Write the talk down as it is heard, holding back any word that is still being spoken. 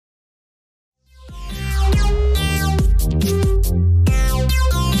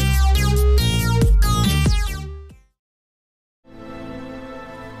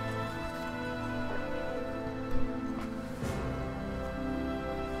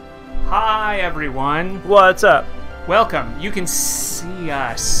Hi, everyone. What's up? Welcome. You can see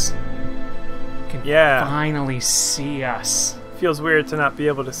us. You can finally see us. Feels weird to not be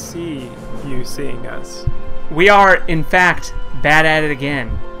able to see you seeing us. We are, in fact, bad at it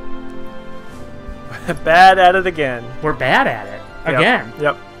again. Bad at it again. We're bad at it. Again.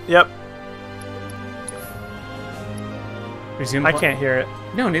 Yep. Resume. I can't hear it.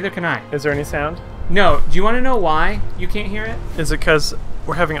 No, neither can I. Is there any sound? No. Do you want to know why you can't hear it? Is it because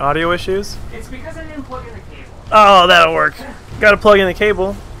we're having audio issues? It's because I didn't plug in the cable. Oh, that'll work. Gotta plug in the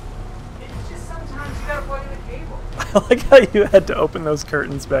cable. It's just sometimes you gotta plug in the cable. I like how you had to open those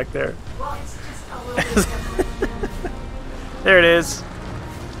curtains back there. Well, it's just a little bit. There it is.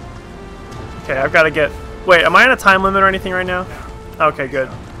 Okay, I've got to get... Wait, am I on a time limit or anything right now? No. Okay, good.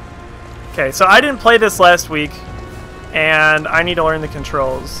 Okay, so I didn't play this last week, and I need to learn the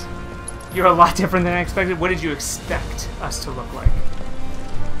controls. You're a lot different than I expected. What did you expect us to look like?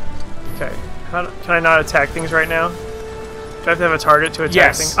 Okay, can I not attack things right now? Do I have to have a target to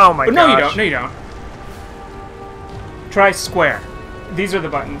attack things? Oh my gosh. No, you don't. No, you don't. Try square. These are the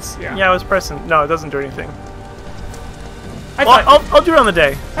buttons. Yeah. Yeah, I was pressing... No, it doesn't do anything. Well, I'll do it on the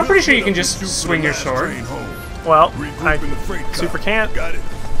day. I'm pretty sure you can just swing your sword. Well, I super can't. Got it.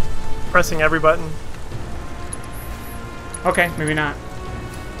 Pressing every button. Okay, maybe not.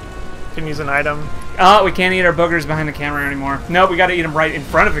 Can use an item. Oh, we can't eat our boogers behind the camera anymore. No, we gotta eat them right in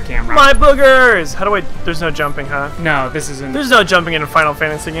front of the camera. My boogers! How do I... There's no jumping, huh? No, this isn't... There's no jumping in a Final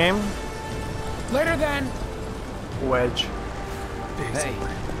Fantasy game. Later then. Wedge. Hey,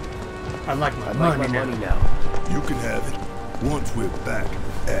 I like my money now. You can have it once we're back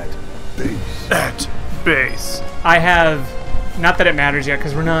at base. At base. I have... Not that it matters yet,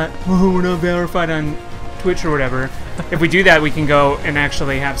 because we're not verified on Twitch or whatever. If we do that, we can go and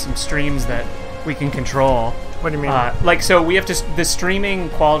actually have some streams that we can control. What do you mean? Like, so we have to... The streaming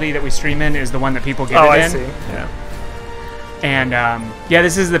quality that we stream in is the one that people get it in. Oh, I see. Yeah. And, yeah,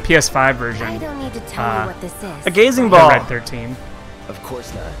 this is the PS5 version. I don't need to tell you what this is. A gazing ball. The Red 13. Of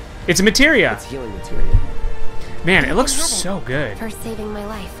course not. It's a materia. It's healing materia. Man, it looks so good. For saving my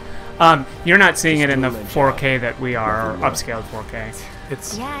life. You're not seeing it in the 4K that we are, or upscaled 4K.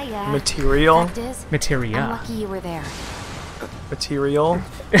 It's yeah. material. Materia. I'm lucky you were there. Material.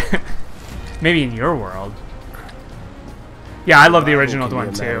 Maybe in your world. Yeah, I love the original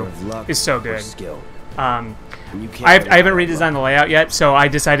one too. It's so good. I haven't redesigned the layout yet, so I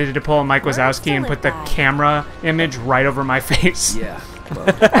decided to pull a Mike Wazowski and put the camera image right over my face. Yeah.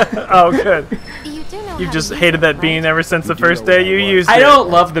 Oh, good. You've just hated that bean ever since the first day you used it. I don't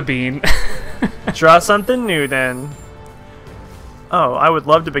love the bean. Draw something new then. Oh, I would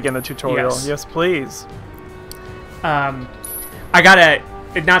love to begin the tutorial. Yes, please. I gotta...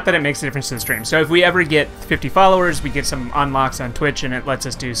 Not that it makes a difference to the stream. So if we ever get 50 followers, we get some unlocks on Twitch, and it lets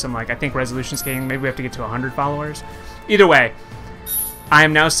us do some, like, I think resolution scaling. Maybe we have to get to 100 followers. Either way, I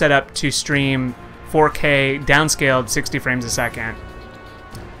am now set up to stream 4K downscaled 60 frames a second.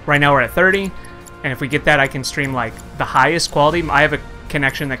 Right now we're at 30, and if we get that, I can stream, like, the highest quality. I have a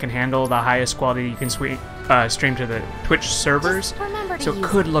connection that can handle the highest quality you can stream to the Twitch servers, so it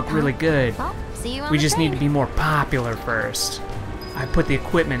could look really good. We just need to be more popular first. I put the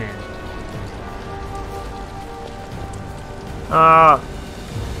equipment in. I'm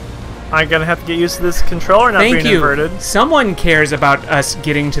gonna have to get used to this controller not being inverted. Someone cares about us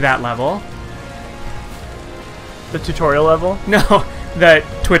getting to that level. The tutorial level? No, the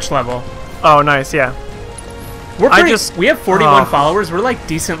Twitch level. Oh, nice, yeah. We're pretty, we have 41 followers. We're like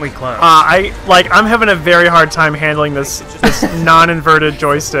decently close. I'm having a very hard time handling this non-inverted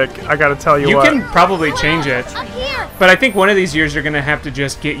joystick. I gotta tell you what. You can probably change it, but I think one of these years you're gonna have to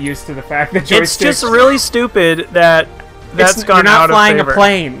just get used to the fact that joysticks. It's just really stupid that that's gone out of favor. You're not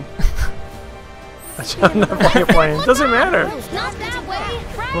flying a plane. I'm not flying a plane. Doesn't matter. Not that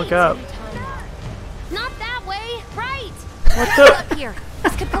way. Right. Look up. Not that way. Right. What the? Up here.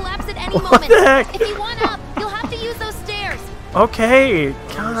 This could collapse at any What moment. the heck? If you want up, you'll have to use those stairs. Okay.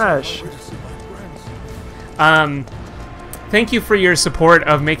 Gosh. Thank you for your support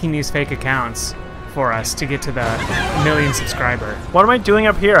of making these fake accounts for us to get to the 1 million subscriber. What am I doing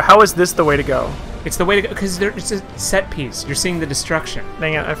up here? How is this the way to go? It's the way to go because it's a set piece. You're seeing the destruction.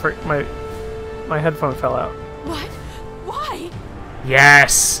 Dang it! My headphone fell out. What? Why?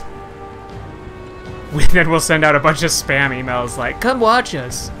 Yes. Then we'll send out a bunch of spam emails like, "Come watch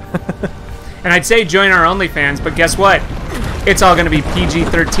us." And I'd say join our OnlyFans, but guess what? It's all going to be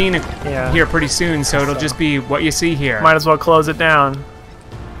PG-13 here pretty soon, so it'll just be what you see here. Might as well close it down.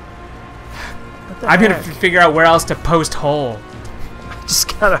 I'm going to figure out where else to post hole.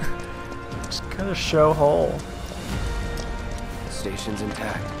 Just gotta show hole. Station's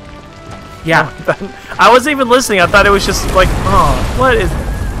intact. Yeah. I wasn't even listening. I thought it was just like, oh, what is...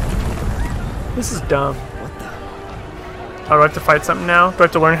 This is dumb. What the? Oh, do I have to fight something now? Do I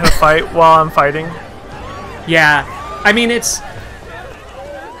have to learn how to fight while I'm fighting? Yeah. I mean, it's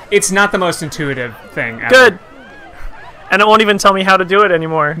not the most intuitive thing ever. Good. And it won't even tell me how to do it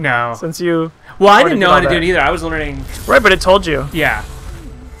anymore. No. Since you... Well, I already didn't know did how all to do that. it either. I was learning... Right, but it told you. Yeah.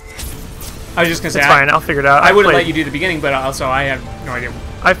 I was just going to say... It's fine. I'll figure it out. I would have let you do the beginning, but also I have no idea.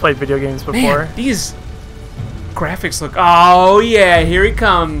 I've played video games before. Man, these graphics look... Oh, yeah. Here he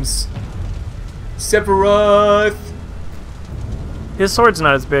comes. Sephiroth. His sword's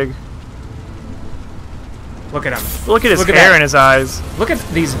not as big. Look at him. Look at his Look at hair that. in his eyes. Look at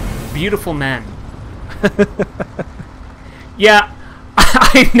these beautiful men. Yeah.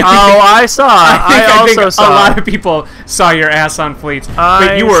 I know. Oh, I saw. I think also saw. a lot of people saw your ass on Fleets, but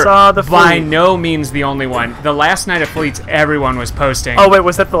I you were saw the by Fleet. no means the only one. The last night of Fleets, everyone was posting. Oh, wait,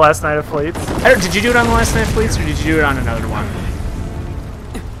 was that the last night of Fleets? Did you do it on the last night of Fleets, or did you do it on another one?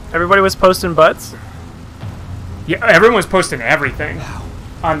 Everybody was posting butts? Yeah, everyone was posting everything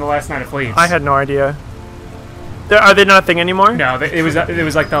on the last night of Fleets. I had no idea. Are they not a thing anymore? No, it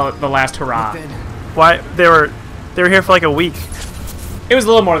was like the last hurrah. Why? They were here for like a week. It was a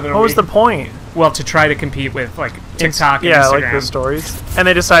little more than a What was week. the point? Well, to try to compete with like TikTok and Yeah, Instagram. like the stories. And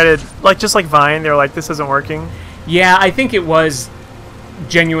they decided, like just like Vine, they were like, this isn't working. Yeah, I think it was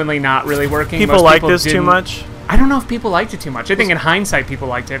genuinely not really working. People Most like this too didn't- much. I don't know if people liked it too much. I think in hindsight people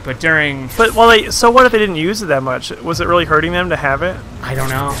liked it, but during... But so what if they didn't use it that much? Was it really hurting them to have it? I don't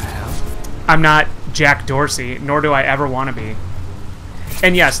know. I'm not Jack Dorsey, nor do I ever want to be.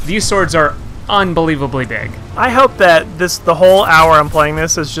 And yes, these swords are unbelievably big. I hope that the whole hour I'm playing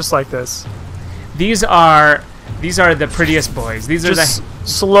this is just like this. These are the prettiest boys. These are Just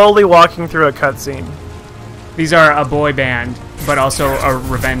slowly walking through a cutscene. these are a boy band, but also a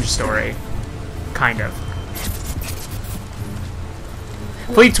revenge story, kind of.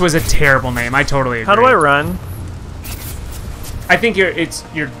 Fleets was a terrible name. I totally agree. How do I run? I think you're.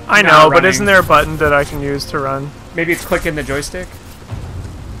 I not know, but running. isn't there a button that I can use to run? Maybe it's clicking the joystick.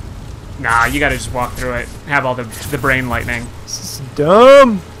 Nah, you gotta just walk through it. Have all the brain lightning. This is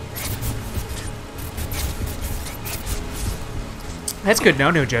dumb. That's good.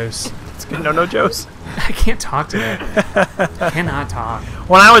 No, Joes. It's good. No, Joes. I can't talk today. Cannot talk.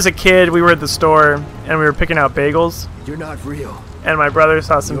 When I was a kid, we were at the store and we were picking out bagels. You're not real. And my brother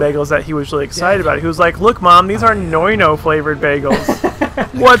saw some bagels that he was really excited about. He was like, "Look, Mom, these are Noino flavored bagels."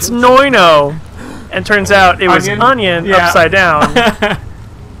 What's Noino? And turns out it was onion Yeah. upside down.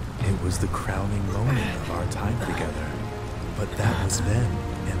 It was the crowning moment of our time together. But that was then.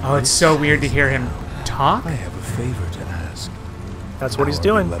 And Oh, it's so weird to hear him talk. I have a favor to ask. That's what he's Our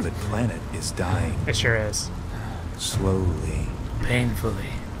doing. beloved planet is dying. It sure is. Slowly, Painfully.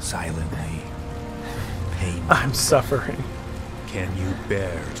 silently, painfully. I'm suffering. Can you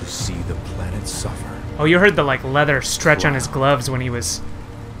bear to see the planet suffer? Oh, you heard the like leather stretch on his gloves when he was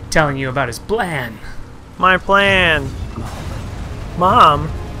telling you about his plan. My plan. Mom.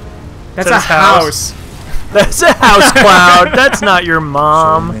 That's Is a that his house? house. That's a house cloud. That's not your So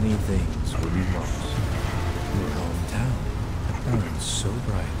mom. many things will be lost. Your hometown burns so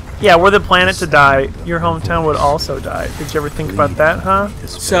bright. Yeah, were the planet to die, your hometown would also die. Did you ever think about that, huh?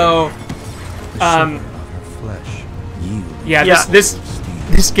 So, The um, sugar of her flesh yield yeah, Yeah.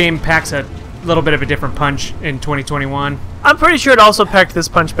 this game packs a little bit of a different punch in 2021, I'm pretty sure it also packed this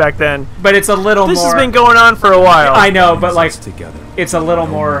punch back then. but it's a little This more. has been going on for a while. I know, but binds like us together. it's a little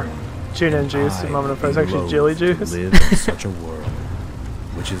more. Tuna and juice, a moment of praise. I Actually, loathe jelly to juice. live in such a world,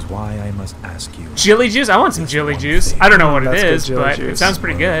 which is why I must ask you. Chili juice? I want some chili juice. I don't know what it That's good is, chili but it juice. sounds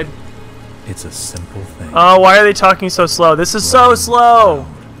pretty good. It's a simple thing. Oh, why are they talking so slow? This is so slow.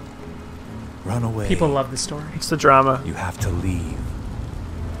 Run away. People love the story. It's the drama. You have to leave.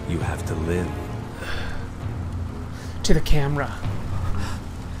 You have to live. To the camera.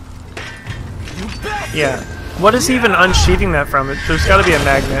 Yeah. What is he even unsheathing that from? There's got to be a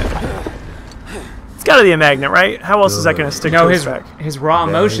magnet. It's got to be a magnet, right? How else is that going to stick No, to his his back? his raw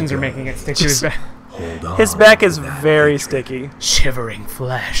There emotions you are go. making it stick to his back. Hold on. His back is very sticky. Shivering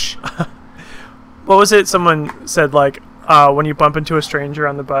flesh. What was it? Someone said like, when you bump into a stranger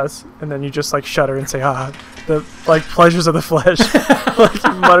on the bus, and then you just like shudder and say, the like pleasures of the flesh. Like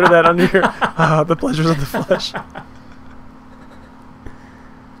you mutter that under your, the pleasures of the flesh.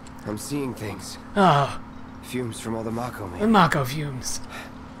 I'm seeing things. Oh, Fumes from all the Mako the made. Mako fumes.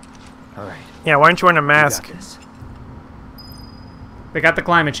 All right. Yeah, why aren't you wearing a You mask? got this. They got the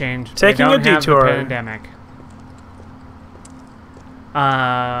climate change. Taking they a don't have detour. The pandemic.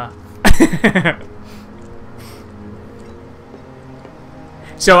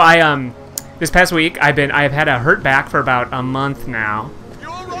 So This past week, I've had a hurt back for about a month now.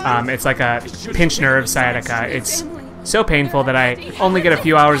 It's like a pinched nerve sciatica. It's so painful that I only get a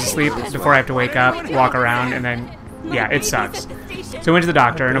few hours of sleep before I have to wake up, walk around, and then, yeah, it sucks. So I went to the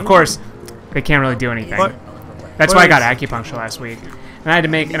doctor, and of course, they can't really do anything. That's why I got acupuncture last week. And I had to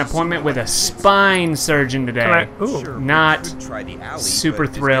make an appointment with a spine surgeon today. Not super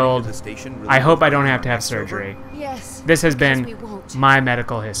thrilled. I hope I don't have to have surgery. This has been my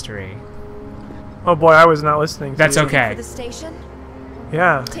medical history. Oh boy, I was not listening. That's okay.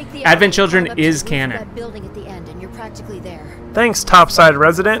 Yeah. Advent Children is canon. Thanks, Topside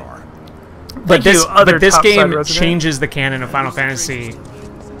Resident. But this Topside game Resident. changes the canon of Final Fantasy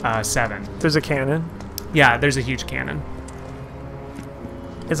VII. There's a canon. Yeah, there's a huge canon.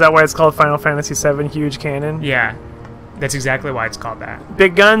 Is that why it's called Final Fantasy VII Huge Canon? Yeah, that's exactly why it's called that.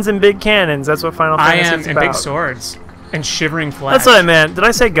 Big guns and big cannons. That's what Final Fantasy is and about. big swords and shivering flesh. That's what I meant. Did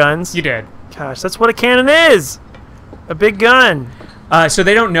I say guns? You did. Gosh, that's what a cannon is. A big gun. So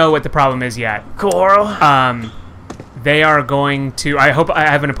they don't know what the problem is yet. Coral. They are going to. I hope I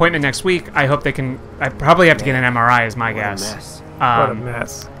have an appointment next week. I hope they can. I probably have to get an MRI, is my guess. What a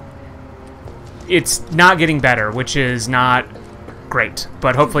mess. It's not getting better, which is not great.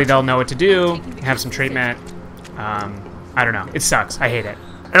 But hopefully they'll know what to do, have some treatment. I don't know. It sucks. I hate it.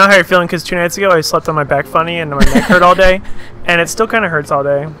 I know how you're feeling because 2 nights ago I slept on my back funny and my neck hurt all day, and it still kind of hurts all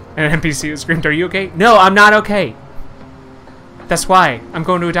day. And an NPC screamed, "Are you okay?" No, I'm not okay. That's why I'm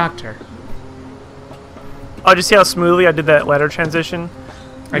going to a doctor. Oh, did you see how smoothly I did that letter transition?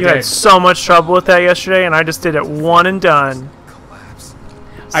 I You did. had so much trouble with that yesterday, and I just did it one and done.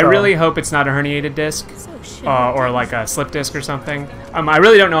 I So- really hope it's not a herniated disc or like a slip disc or something. I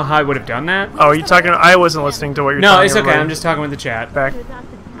really don't know how I would have done that. Oh, are you talking? I wasn't listening to what you're No, talking it's okay. about. I'm just talking with the chat. Back.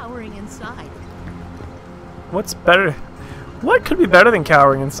 Cowering inside. What's better? What could be better than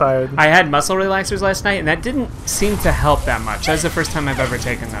cowering inside? I had muscle relaxers last night, and that didn't seem to help that much. That's the first time I've ever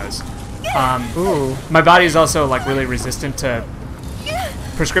taken those. Ooh. My body is also like really resistant to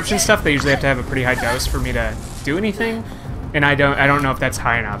prescription stuff. They usually have to have a pretty high dose for me to do anything, and I don't know if that's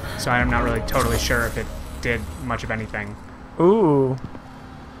high enough. So I'm not really totally sure if it did much of anything. Ooh.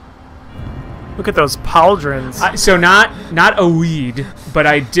 Look at those pauldrons. So not a weed, but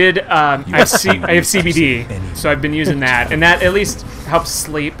I did. I have CBD, so I've been using that, and that at least helps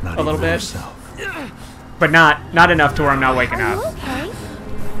sleep a little bit, but not enough to where I'm not waking Are you up. okay?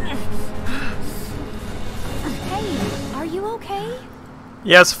 Hey, are you okay?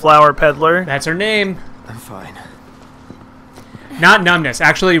 Yes, flower peddler. That's her name. I'm fine. Not numbness,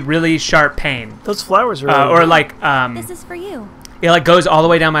 actually really sharp pain, Those flowers are. or like This is for you. it like goes all the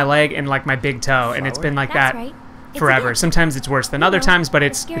way down my leg and like my big toe, and it's been like That's that right. It's forever. a gift. Sometimes it's worse than other times, but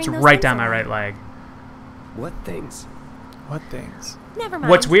it's carrying those right things down my around. right leg. What things? What things? Never mind.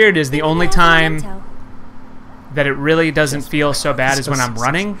 What's weird is the Maybe only that was a time memento. that it really doesn't feel so bad is when I'm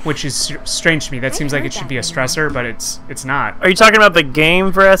running, which is strange to me. That I've seems like heard it should that be a before. stressor, but it's not. Are you talking about the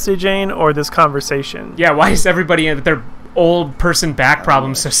game for S.C. Jane or this conversation? Yeah, why is everybody with their old person back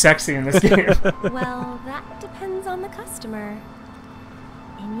problems so sexy in this game? Well, that depends on the customer.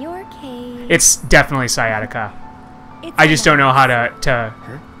 In your case, It's definitely sciatica. it's I just don't know how nice. to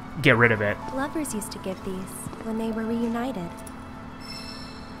get rid of it. Lovers used to give these when they were reunited.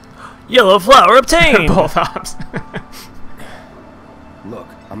 Yellow flower obtained. Both ops. Look,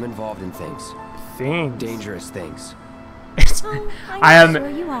 I'm involved in things. Things. Dangerous things. Oh, I I'm am- sure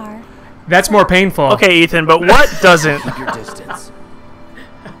you are. That's more painful. Okay, Ethan, but what doesn't? Keep your distance.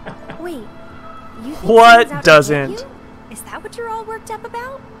 Wait, you think What someone's out to get doesn't? you? Is that what you're all worked up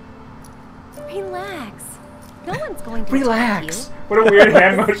about? Relax. No one's going to Relax. attack What a weird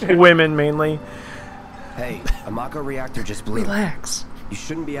hand motion. Women mainly. Hey, a Mako reactor just blew. Relax. You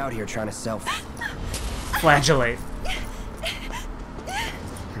shouldn't be out here trying to self. Flagellate.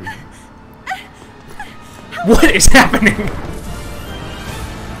 What is happening?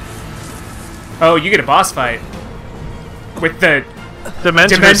 Oh, you get a boss fight. With the Dementors.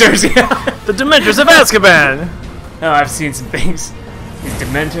 Dementors. Yeah. The Dementors of Azkaban. Oh, I've seen some things. These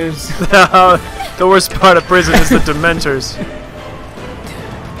Dementors. The worst part of prison is the Dementors. you.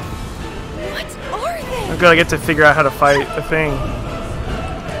 What are they? I'm gonna get to figure out how to fight the thing.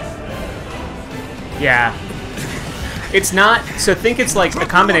 Yeah. It's not... So think it's like a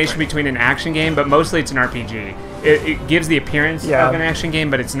combination between an action game, but mostly it's an RPG. It gives the appearance Yeah. of an action game,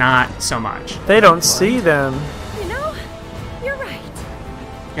 but it's not so much. They don't see them. You know, you're right.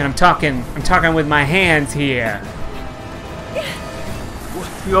 And I'm talking with my hands here.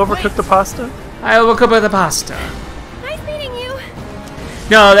 You overcooked the pasta? I overcooked the pasta. Nice meeting you.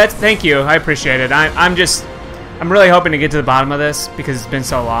 No, thank you. I appreciate it. I'm just I'm really hoping to get to the bottom of this because it's been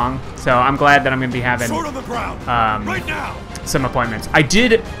so long. So I'm glad that I'm going to be having some appointments. I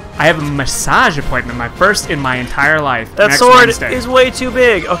have a massage appointment, my first in my entire life. That next sword Wednesday. is way too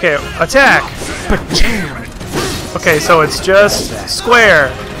big. Okay, attack. Ba-jam. Okay, so it's just square.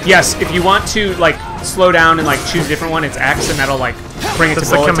 Yes, if you want to like slow down and like choose a different one, it's X, and that'll like bring it That's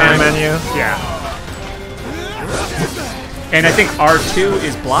to bullet the command time. menu. Yeah. And I think R2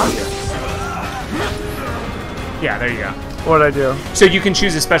 is block. Yeah, there you go. What'd I do? So you can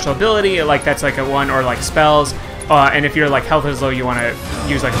choose a special ability, like that's like a one, or like spells. And if your like health is low, you want to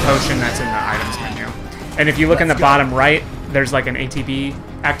use like a potion. That's in the items menu. And if you look in the bottom right, there's like an ATB,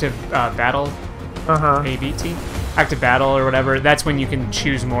 active battle, ABT, active battle or whatever. That's when you can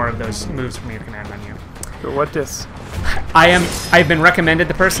choose more of those moves from your command menu. What this? I've been recommended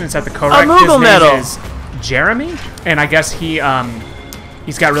the person. It's at the correct. Moogle His name medal. is Jeremy, and I guess he's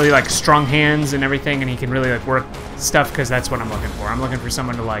got really like strong hands and everything, and he can really like work stuff because that's what I'm looking for. I'm looking for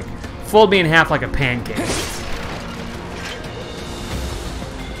someone to like fold me in half like a pancake.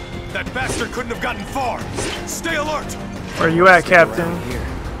 That bastard couldn't have gotten far. Stay alert. Where are you at, Captain? Here.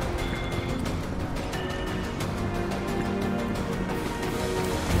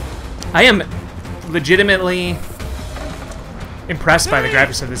 I am legitimately impressed by the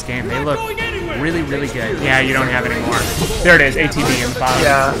graphics of this game. They look really, really good. Yeah, you don't have any more. There it is, ATB in the bottom.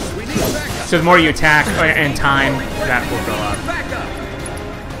 Yeah. So the more you attack and time, that will go up.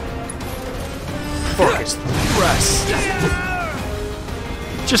 Focus. Thrust.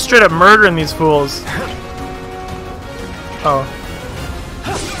 Just straight up murdering these fools. Oh.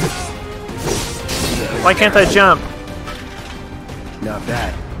 Why can't I jump? Not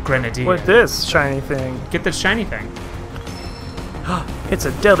bad. Grenadier. What's this shiny thing? Get the shiny thing. It's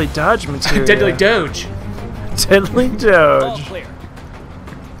a deadly dodge material. Deadly Doge. Deadly dodge.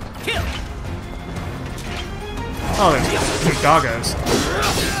 Oh, there's doggos.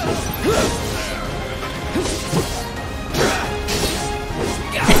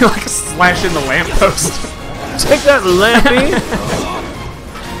 Like a slash in the lamppost. Take that, Lampy.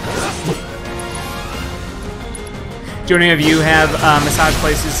 Do any of you have massage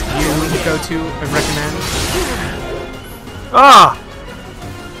places you go to and recommend? Ah!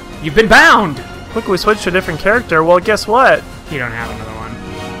 You've been bound! Look, we switched to a different character. Well, guess what? You don't have another one.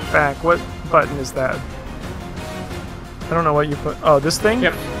 Back. What button is that? I don't know what you put. Oh, this thing?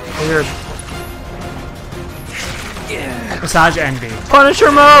 Yep. Weird. Massage Envy.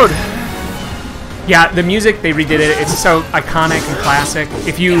 Punisher mode! Yeah, the music, they redid it. It's so iconic and classic.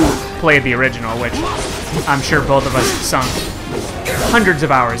 If you played the original, which I'm sure both of us sunk hundreds of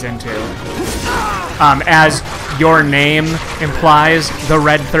hours into. As your name implies, the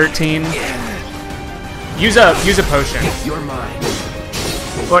Red 13. Use a potion. You're mine.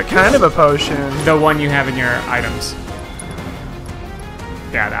 What kind of a potion? The one you have in your items.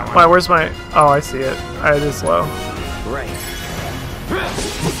 Yeah, that one. Why, where's my... Oh, I see it. It is low. Right.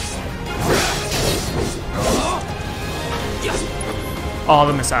 All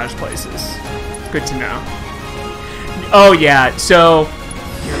the massage places. Good to know. Oh yeah, so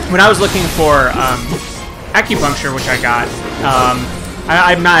when I was looking for acupuncture, which I got,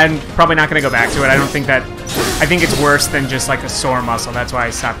 I'm probably not going to go back to it. I don't think that... I think it's worse than just like a sore muscle. That's why I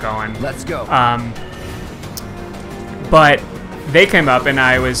stopped going. Let's go. But they came up and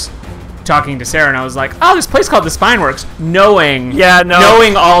I was talking to Sarah and I was like, oh, this place called the Spineworks,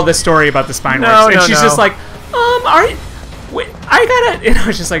 knowing all the story about the Spineworks. And she's just like, wait, I gotta... And I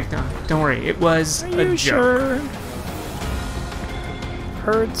was just like, no, don't worry. It was a joke. Sure?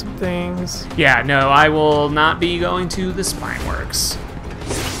 Heard some things. Yeah, no, I will not be going to the Spineworks.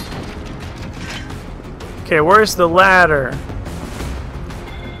 Okay, where's the ladder?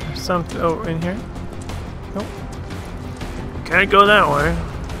 There's something... Oh, in here? Nope. Can't go that way.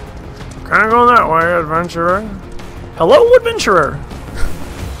 Can't go that way, adventurer. Hello, adventurer!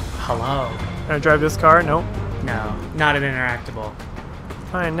 Hello. Can I drive this car? Nope. No, not an interactable.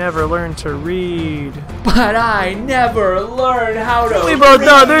 I never learned to read. But I never learned how to We both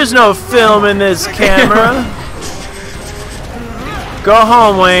know there's no film in this camera. Go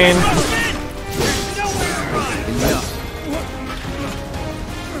home, Wayne.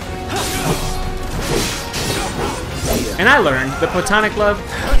 And I learned that platonic love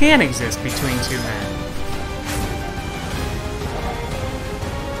can exist between two men.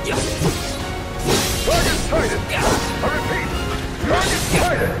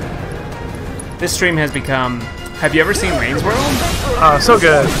 This stream has become... Have you ever seen Wayne's World? Oh, so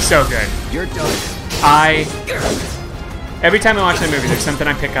good. So good. You're done. I Every time I watch that movie, there's something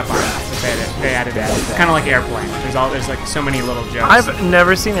I pick up on. They added that. Kind of like Airplane. There's like so many little jokes. I've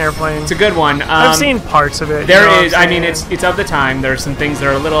never seen Airplane. It's a good one. I've seen parts of it. There is. I mean, it's of the time. There are some things that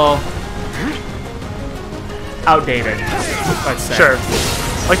are a little outdated. Let's say. Sure.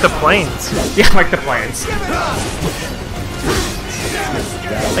 Like the planes. Yeah, like the planes.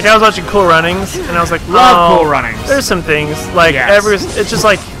 Like I was watching Cool Runnings, and I was like, Love Cool Runnings. There's some things like Yes. it's just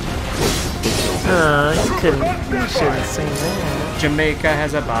like, you shouldn't have seen that. Jamaica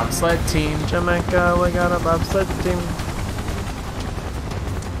has a bobsled team. Jamaica, we got a bobsled team.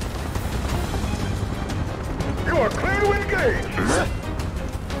 You are clear to engage.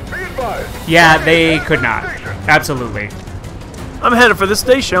 Be advised. Yeah, they could not. Absolutely. I'm headed for the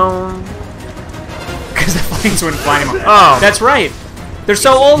station. Because the planes wouldn't fly anymore. Oh. That's right. They're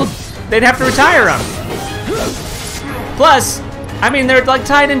so old, they'd have to retire them. Plus, I mean, they're like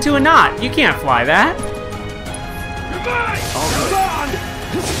tied into a knot. You can't fly that.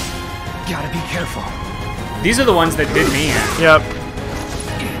 Gotta be careful. These are the ones that did me in. Yep.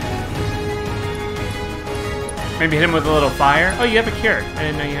 Maybe hit him with a little fire. Oh, you have a cure. I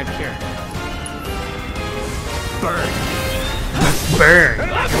didn't know you had a cure. Burn.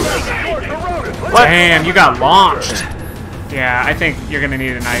 What? Damn, you got launched. Yeah, I think you're gonna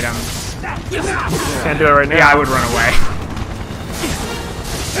need an item. Can't do it right now. Yeah, I would run away.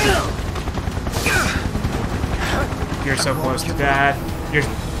 You're so close to death.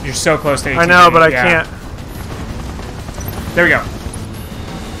 You're so close to 18. I know, but I Yeah. can't. There we go.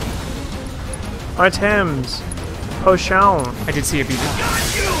 Items. Potion. I did see a beat.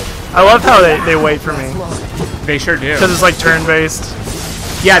 I love how they wait for me. They sure do. Because it's like turn-based.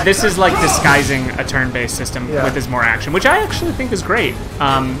 Yeah, this is like disguising a turn-based system Yeah. with this more action, which I actually think is great.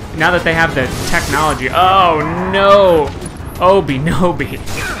 Now that they have the technology. Oh no, Obi Nobi.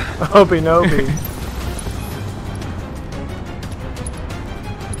 Obi Nobi.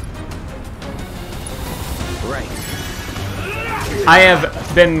 Right. I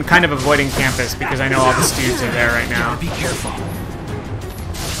have been kind of avoiding campus because I know all the students are there right now. Be careful.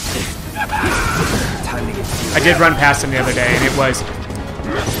 Time to get I did run past him the other day, and it was...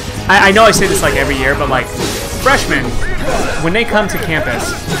 I know I say this like every year, but like, freshmen, when they come to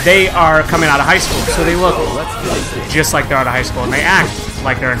campus, they are coming out of high school, so they look just like they're out of high school, and they act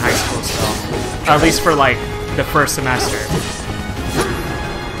like they're in high school still. At least for like the first semester.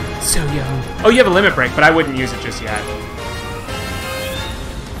 So young. Oh, you have a limit break, but I wouldn't use it just yet.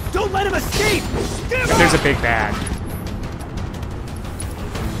 Don't let him escape! If there's a big bad.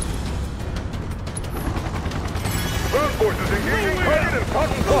 Ground forces engaging target in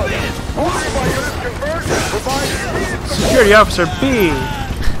Cotton Plaza. All nearby units converge and provide immediate support. Security Officer B.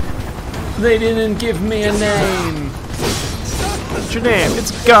 They didn't give me a name. What's your name?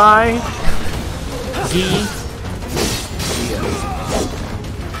 It's Guy. Gee.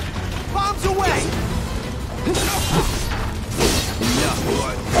 Bombs away!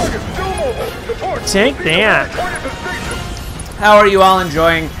 Target still mobile. Support. Take that. Target the station. How are you all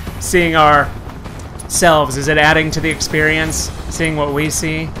enjoying seeing ourselves? Is it adding to the experience? Seeing what we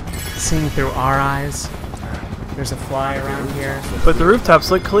see? Seeing through our eyes? There's a fly around here. But the rooftops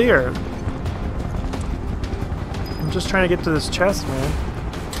look clear. I'm just trying to get to this chest, man.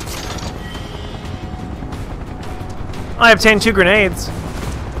 I obtained 2 grenades.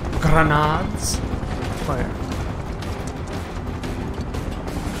 Grenades? Fire.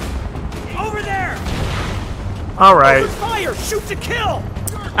 Over there! Alright. Fire! Shoot to kill!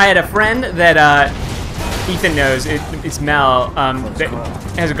 I had a friend that Ethan knows. It's Mel. That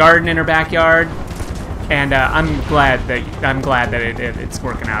has a garden in her backyard, and I'm glad that it's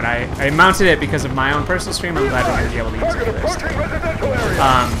working out. I mounted it because of my own personal stream. I'm glad we're gonna be able to use it for this. Approaching residential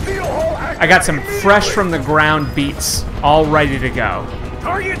area. Steel hull I got some fresh from the ground beets all ready to go.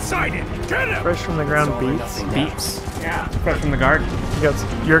 Target sighted! Get him! Fresh from the ground beets. Beets? Yeah, fresh from the garden. You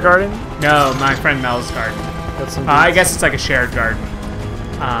got your garden? No, my friend Mel's garden. Got some I beets. guess it's like a shared garden.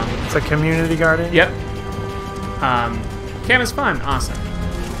 It's a community garden? Yep. Cam is fun. Awesome.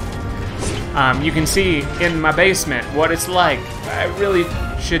 You can see in my basement what it's like. I really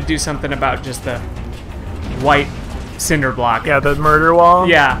should do something about just the white cinder block. Yeah, the murder wall?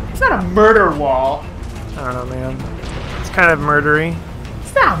 Yeah. It's not a murder wall. I don't know, man. It's kind of murdery.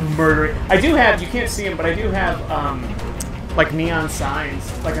 It's not murder. I do have, you can't see them, but I do have, like neon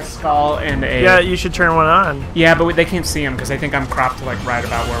signs, like a skull and a... Yeah, you should turn one on. Yeah, but they can't see them because I think I'm cropped like right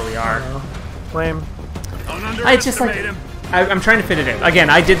about where we are. Lame. I just like... I'm trying to fit it in. Again,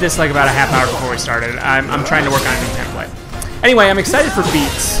 I did this like about a half hour before we started. I'm trying to work on a new template. Anyway, I'm excited for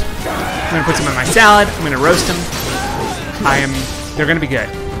beets. I'm gonna put some in my salad. I'm gonna roast them. They're gonna be good.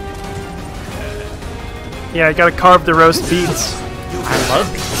 Yeah, I gotta carve the roast beets. I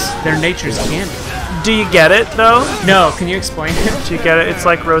love beets. They're nature's candy. Do you get it though? No, can you explain it? Do you get it? It's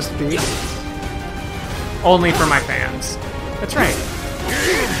like roast beef. Only for my fans. That's right.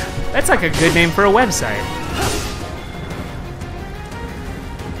 That's like a good name for a website.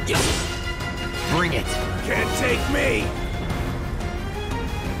 Bring it. Can't take me.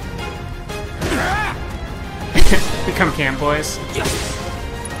 Become camp boys.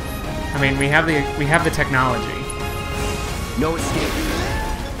 I mean, we have the technology. No escape.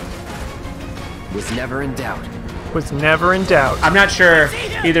 Was never in doubt. Was never in doubt. I'm not sure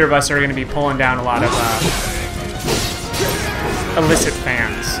either of us are going to be pulling down a lot of illicit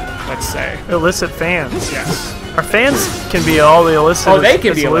fans, let's say. Illicit fans. Yes. Our fans can be all the illicit. Oh, they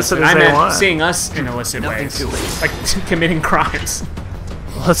can as be illicit. as I they meant want. seeing us in illicit Nothing ways, to it. like committing crimes,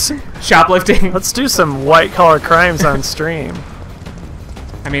 Let's shoplifting. let's do some white collar crimes on stream.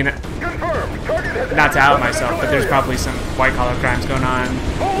 I mean, Confirmed. Target has not to out myself, but there's probably some white collar crimes going on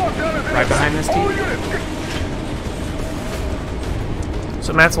right behind this team.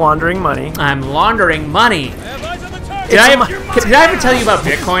 So Matt's laundering money. I'm laundering money. Did I ever tell you about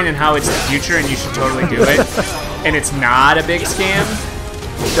Bitcoin and how it's the future and you should totally do it? And it's not a big scam.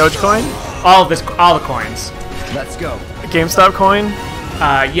 Dogecoin? All the coins. Let's go. A GameStop coin?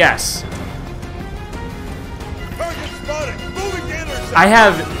 Yes. Target spotted. Moving to intercept. I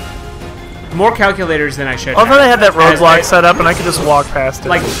have more calculators than I should I thought I have. had that roadblock As- set up and I could just walk past it.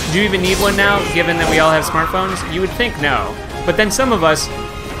 Like, do you even need one now, given that we all have smartphones? You would think no. But then some of us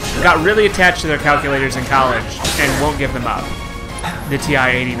got really attached to their calculators in college and won't give them up. The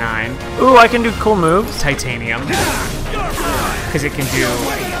TI-89, ooh, I can do cool moves. titanium, because it can do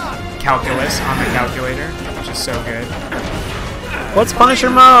calculus on the calculator, which is so good. What's Punisher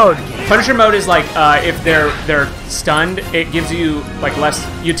mode? Punisher mode is like if they're stunned, it gives you like less.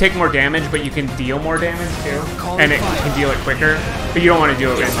 You take more damage, but you can deal more damage too, and it can deal it quicker. But you don't want to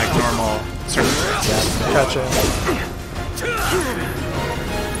do it in like normal circumstances. Gotcha.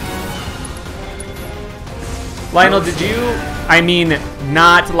 Lionel, did you? I mean,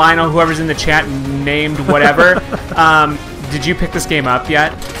 not Lionel. Whoever's in the chat named whatever. Did you pick this game up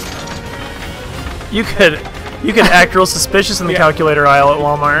yet? You could act real suspicious in the Yeah. calculator aisle at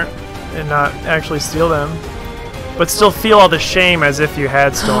Walmart and not actually steal them, but still feel all the shame as if you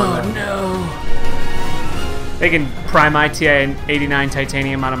had stolen them. No. They can pry my TI-89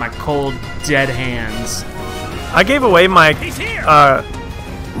 titanium out of my cold, dead hands. I gave away my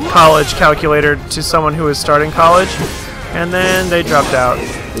college calculator to someone who was starting college, and then they dropped out.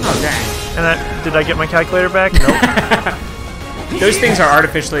 Oh, dang. And did I get my calculator back? Nope. Those things are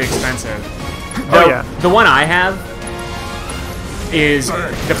artificially expensive. Oh, yeah. The one I have is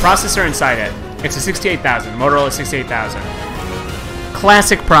the processor inside it. It's a 68,000, Motorola 68,000.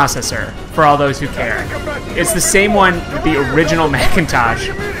 Classic processor, for all those who care. It's the same one that the original Macintosh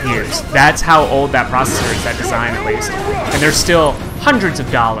used. That's how old that processor is, that design at least. And they're still hundreds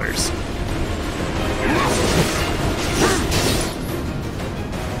of dollars.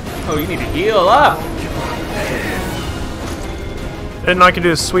 Oh, you need to heal up. Didn't know I could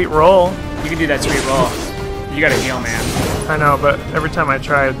do a sweet roll. You can do that sweet roll. You gotta heal, man. I know, but every time I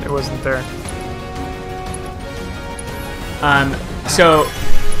tried, it wasn't there. So,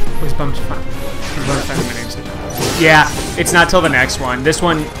 was Bumps fun? Yeah, it's not till the next one. This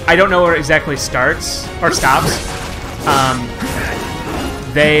one, I don't know where it exactly starts or stops.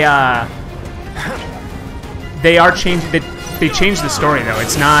 They are changing. They changed the story though.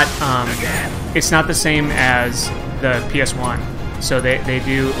 It's not the same as the PS1. So they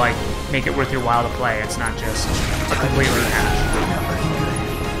do like make it worth your while to play. It's not just a complete rehash.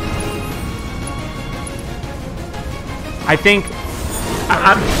 I think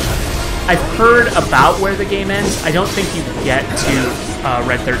I've heard about where the game ends. I don't think you get to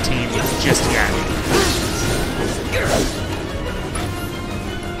Red 13 just yet.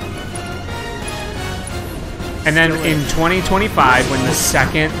 And then in 2025, when the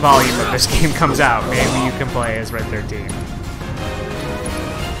second volume of this game comes out, maybe you can play as Red 13.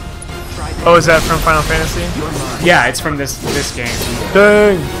 Oh, is that from Final Fantasy? Yeah, it's from this game.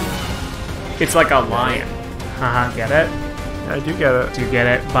 Dang! It's like a lion. Get it? I do get it. Do you get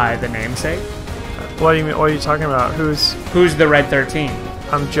it by the namesake? What do you mean? What are you talking about? Who's the Red 13?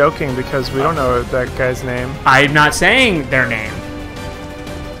 I'm joking because we don't know that guy's name. I'm not saying their name.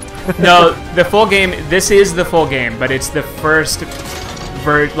 No, the full game. This is the full game, but it's the first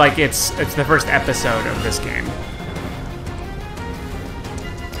it's the first episode of this game.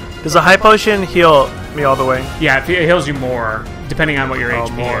 Does a high potion heal me all the way? Yeah, it heals you more depending on what your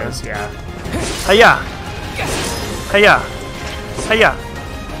HP more. is. Yeah. Hiya! Hiya! Hiya!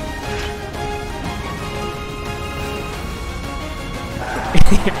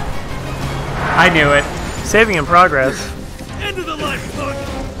 I knew it. Saving in progress. End of the line,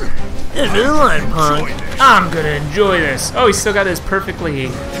 punk. I'm gonna enjoy this. Oh, he's still got his perfectly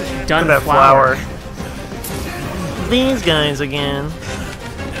done That flower. These guys again.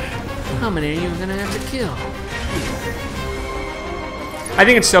 How many are you gonna have to kill? I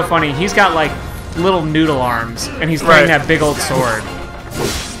think it's so funny. He's got like little noodle arms, and he's playing that big old sword.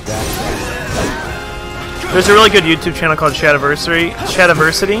 There's a really good YouTube channel called Shadiversity,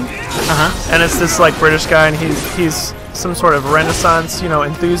 and it's this like British guy, and he's some sort of Renaissance,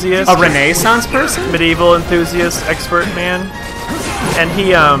 enthusiast. A Renaissance person? Medieval enthusiast, expert man, and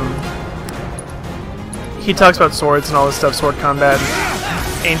he talks about swords and all this stuff, sword combat,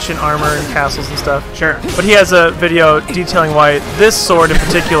 and ancient armor and castles and stuff. Sure. But he has a video detailing why this sword in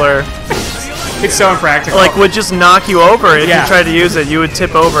particular, It's so impractical. like, would just knock you over if Yeah. you tried to use it. You would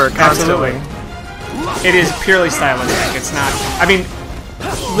tip over constantly. Absolutely. It is purely stylistic. It's not. I mean,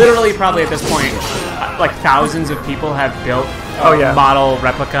 literally, probably at this point, like thousands of people have built a model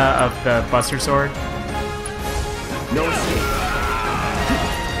replica of the Buster Sword. No escape.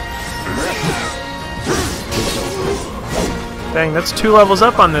 Dang, that's 2 levels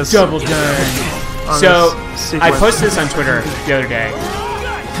up on this. Double done. on So this I sequence. posted this on Twitter the other day,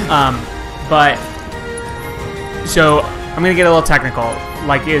 but so I'm gonna get a little technical,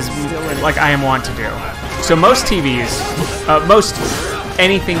 like I am wont to do. So most TVs, most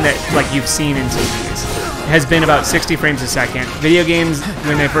anything that like you've seen in TVs has been about 60 frames a second. Video games,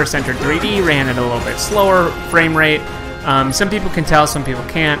 when they first entered 3D, ran at a little bit slower frame rate. Some people can tell, some people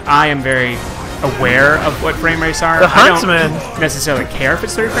can't. I am very aware of what frame rates are. The I Huntsman. don't necessarily care if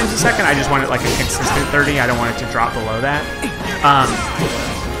it's 30 frames a second. I just want it like a consistent 30. I don't want it to drop below that.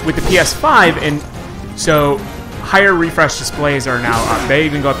 With the PS5, and so higher refresh displays are now up. They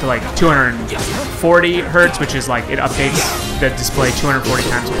even go up to like 240 hertz, which is like it updates the display 240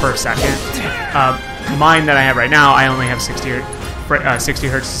 times per second. Mine that I have right now, I only have 60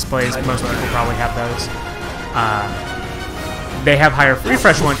 hertz displays. Most people probably have those. They have higher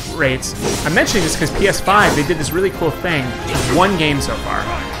refresh rates. I'm mentioning this because PS5, they did this really cool thing. One game so far.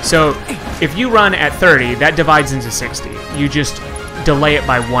 So if you run at 30, that divides into 60. You just delay it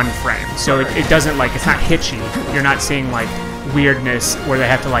by 1 frame. So it doesn't like, it's not hitchy. You're not seeing like weirdness where they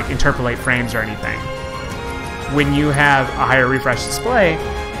have to like interpolate frames or anything. When you have a higher refresh display,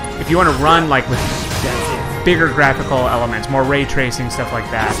 if you want to run like with bigger graphical elements, more ray tracing, stuff like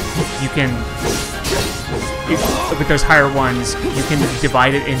that, you can, with those higher ones, you can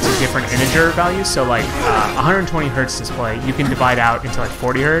divide it into different integer values. So like 120 hertz display, you can divide out into like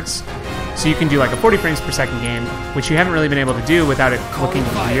 40 hertz. So you can do like a 40 frames per second game, which you haven't really been able to do without it looking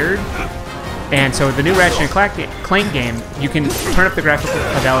weird. And so the new Ratchet & Clank game, you can turn up the graphical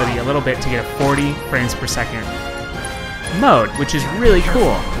fidelity a little bit to get a 40 frames per second mode, which is really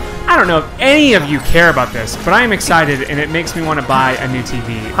cool. I don't know if any of you care about this, but I am excited, and it makes me want to buy a new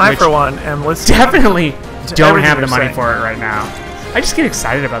TV. I, for one, am listening. Definitely don't everything have the you're money saying. for it right now. I just get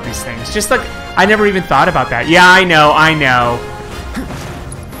excited about these things. Just like, I never even thought about that. Yeah, I know.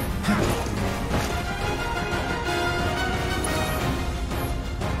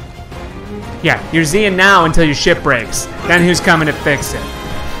 Yeah, you're Zing now until your ship breaks. Then who's coming to fix it?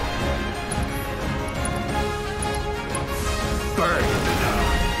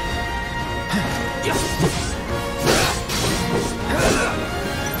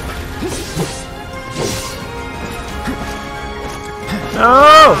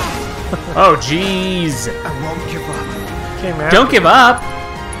 No! Oh, jeez. I won't give up. Okay, man. Don't give up.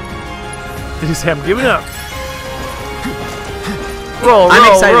 Did you say I'm giving up? Roll, I'm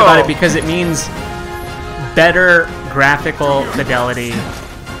roll, excited roll. about it because it means better graphical fidelity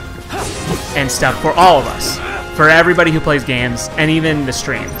and stuff for all of us, for everybody who plays games, and even the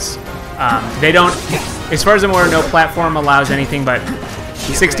streams. They don't, as far as I'm aware, no platform allows anything but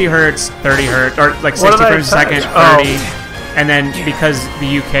 60 hertz, 30 hertz, or like 60 frames a second, 30. And then because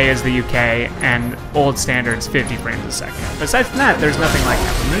the UK is the UK and old standards 50 frames a second. Besides from that, there's nothing like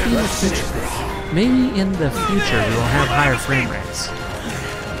that. But maybe in the future we will have higher frame rates.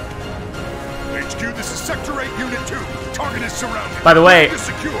 HQ, this is Sector 8, Unit 2. Target is surrounded. By the way, Is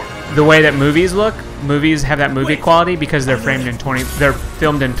secure. the way that movies look, movies have that movie quality because they're filmed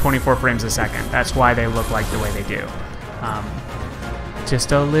in 24 frames a second. That's why they look like the way they do.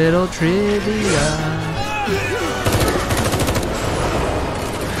 Just a little trivia.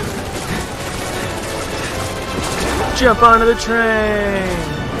 Jump onto the train.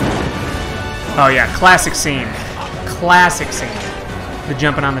 Oh yeah, classic scene. Classic scene. The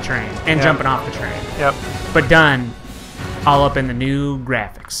jumping on the train and Yep. jumping off the train. Yep. But done all up in the new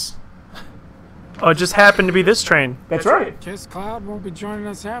graphics. Oh, it just happened to be this train. That's right. Guess Cloud won't be joining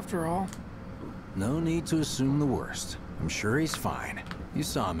us after all. No need to assume the worst. I'm sure he's fine. You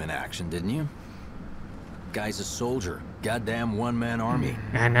saw him in action, didn't you? Guy's a soldier. Goddamn one-man army.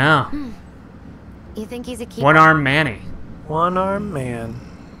 I know. You think he's a keeper? One-armed Manny. One-armed man.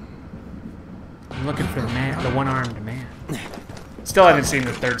 I'm looking for the man, the one-armed man. Still haven't seen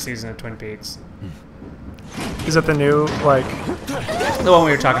the 3rd season of Twin Peaks. Is that the new, like... The one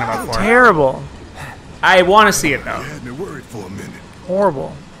we were talking about before. Terrible. I want to see it, though. Had me worried for a minute.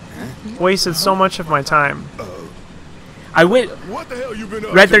 Horrible. Wasted so much of my time. What the hell you been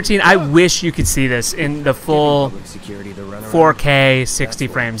up Red to? 13, I wish you could see this in the full Public security to run around. 4K 60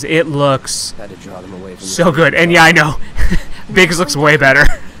 frames. It looks Had to draw them away from so good. And yeah, I know. Biggs looks way better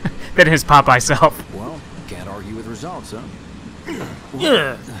than his Popeye self. Well, can't argue with results, huh?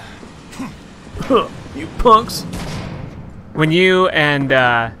 Yeah. You punks. When you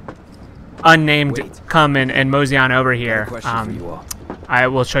and Unnamed Wait. come in and mosey on over Got a here, question for you all. I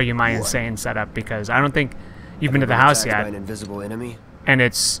will show you my insane setup because I don't think you've been to the house Attacked by yet. an invisible enemy And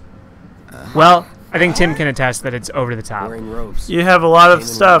it's, well, I think Tim can attest that it's over the top. wearing robes. You have a lot of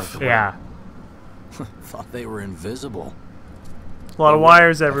stuff. Yeah, Thought they were invisible. A lot of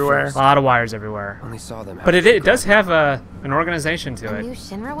wires everywhere. a lot of wires everywhere. Only saw them. But it does have an organization to A new it.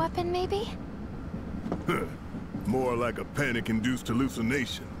 Shinra weapon, maybe? More like a panic-induced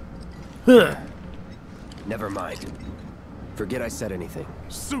hallucination. Huh. Never mind. Forget I said anything.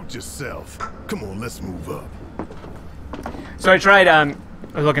 Suit yourself. Come on, let's move up. So I tried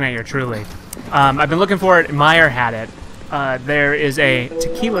looking at your Truly. I've been looking for it. Meyer had it. There is a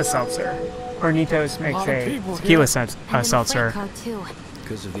tequila seltzer. Hornitos makes a tequila seltzer,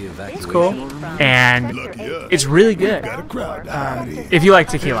 Because of the evacuation. cool. and Lucky us. it's really good. Got a crowd to hide in. If you like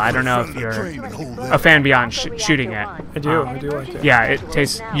tequila, I don't know if you're Train and hold a that. fan beyond shooting it. I do like it. Yeah, it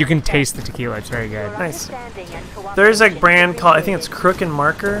tastes. You can taste the tequila. It's very good. Nice. There's a brand called, I think it's Crook and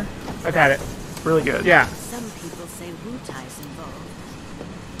Marker. I've had it. Really good. Yeah. Some people say Wu Tai's involved.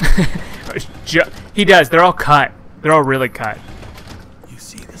 He does. They're all cut. They're all really cut. You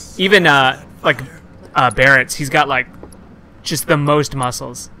see this? Even like Barrett's, he's got like just the most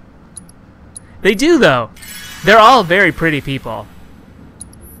muscles. They do though. They're all very pretty people,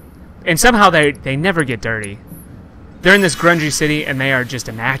 and somehow they never get dirty. They're in this grungy city and they are just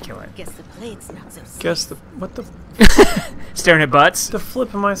immaculate. Guess the plate's not so safe. Guess the what the Staring at butts.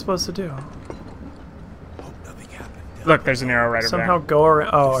 flip am I supposed to do? Hope nothing happened. Look, there's an arrow right over Somehow there. go around.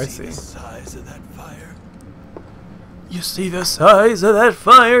 Oh, I See see. the size of that fire? You see the size of that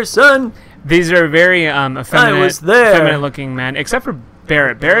fire, son? These are very effeminate, was there. feminine-looking men, except for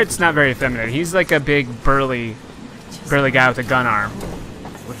Barrett. Barrett's not very effeminate. He's like a big burly guy with a gun arm.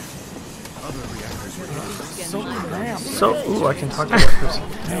 So, ooh, I can talk to that person.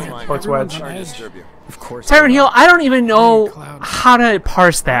 Oh, it's Wedge. Of course. Tyrant Hill, I don't even know how to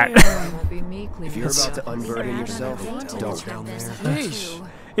parse that. If you're about to unburden yourself, don't.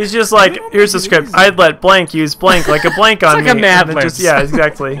 He's just like, here's the script. I'd let blank use blank like a blank on like me. a Mad and then Libs. yeah,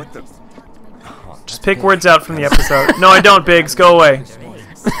 exactly. Just pick words out from the episode. No, I don't, Biggs. Go away.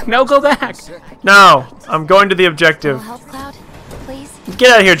 No, go back. No, I'm going to the objective. Help, Cloud, please.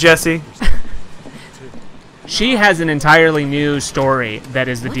 Get out of here, Jesse. She has an entirely new story that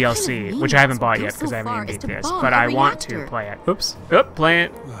is the DLC, which I haven't bought yet because I haven't even beat this, but I want to play it. Oops. Oop, play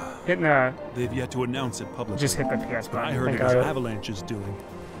it. Hitting the, They've yet to announce it publicly. just hit the PS I button. heard it got was it. Avalanche is doing.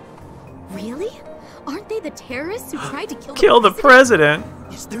 Really? Aren't they the terrorists who tried to kill Kill the president.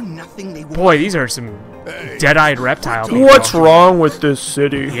 Is there nothing they Boy, these are some dead-eyed reptile people. What's wrong with this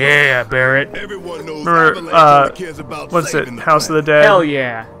city? Yeah, Barrett. Everyone knows Remember, Avalanche only cares about What's it? saving the House of the planet. Dead? Hell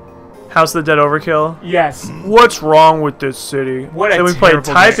yeah. House of the Dead Overkill? Yes. What's wrong with this city? What a Then we played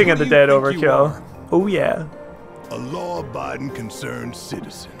terrible Typing game. of the Dead Who do you think you Overkill. Oh yeah. A law-abiding, concerned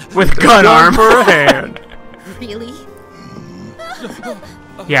citizen. With gun arm. for a hand. Really?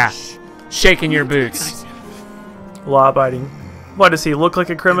 Yeah. Shaking your boots. Law-abiding. What, does he look like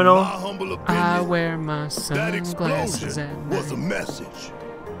a In criminal? my humble opinion, I wear my that sunglasses at explosion was a night. message.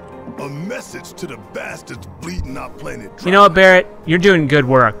 A message to the bastards bleeding our planet dry. You know what, Barrett? You're doing good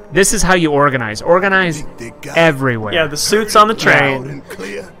work. This is how you organize. Organize Think they got it everywhere. Yeah, the suits on the loud train. and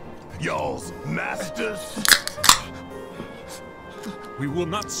clear? Y'all's masters. We will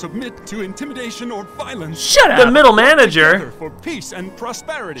not submit to intimidation or violence. Shut The up. middle manager? For peace and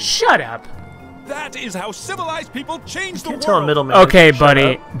prosperity. Shut up. That is how civilized people change the Can't world. tell a middle manager. Okay, to shut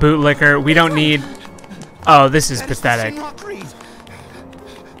buddy. up. Bootlicker. We don't need... Oh, this is pathetic.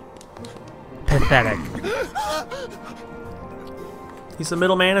 Pathetic. He's the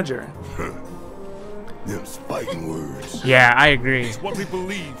middle manager. Them's fighting words. Yeah, I agree. What we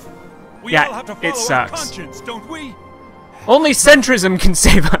believe. We Yeah, all have to it follow sucks. our conscience, don't we? Only centrism can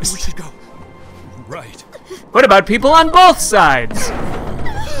save We us. should go. Right. What about people on both sides?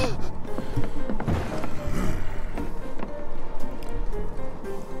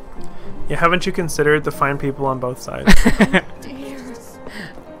 Yeah, haven't you considered the fine people on both sides?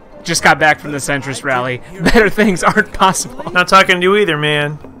 Just got back from the centrist rally. Better things aren't possible. Not talking to you either,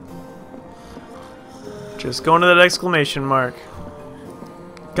 man. Just going to that exclamation mark.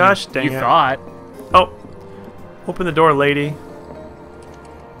 Gosh dang it. You thought. Oh. Open the door, lady.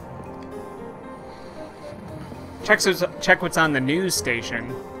 Check what's on the news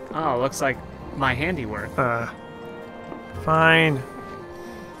station. Oh, looks like my handiwork. Fine.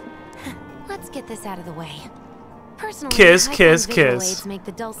 Let's get this out of the way. Personally, Kiss, I kiss, find visual kiss. aids make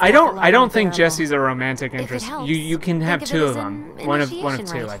the dull I stuff a lot don't think unbearable. Jesse's a romantic If it interest. helps, You can have think of it two as of an them. One of initiation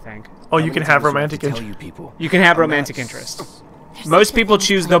two, rite. I think. Oh, you can have romantic Tell interest. you people. You can have romantic interests. There's Most such a people thing as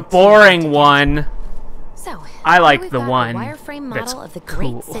choose the playing two boring romantic one. So, I like here we've the got one a wireframe that's model of the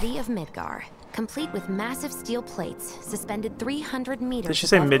cool. great city of Midgar, complete with massive steel plates suspended 300 meters Did she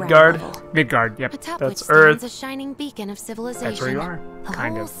say above ground Midgard? level. Midgard, yep. Atop That's which Earth. stands a shining beacon of civilization. That's where you are, The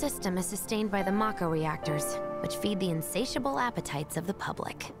kind whole of. system is sustained by the Mako reactors, which feed the insatiable appetites of the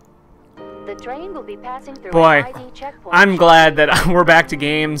public. The train will be passing through Boy, an ID checkpoint. I'm glad that we're back to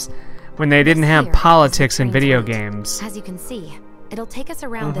games when they didn't have Here is the politics in train video fleet. games. As you can see, it'll take us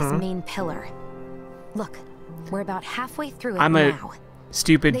around this main pillar. Look, we're about halfway through it I'm a now.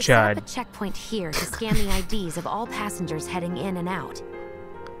 stupid They set up a chud. checkpoint here to scan the IDs of all passengers heading in and out.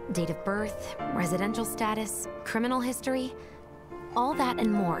 Date of birth, residential status, criminal history, all that and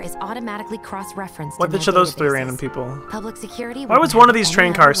more is automatically cross-referenced. What in did their show those three databases. random people? Public security. Why was wouldn't one have of these it train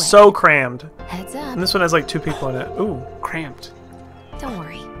any cars other way. so crammed? Heads up. And this one has like 2 people in it. Ooh. Cramped. Don't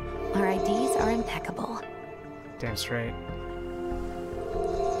worry, our IDs are impeccable. Damn straight.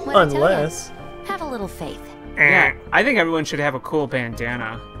 What'd I tell ya? Unless. Have a little faith. Yeah, I think everyone should have a cool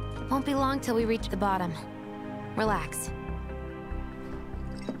bandana. Won't be long till we reach the bottom. Relax.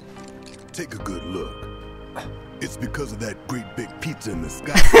 Take a good look. It's because of that great big pizza in the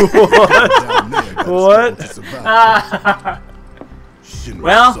sky. What?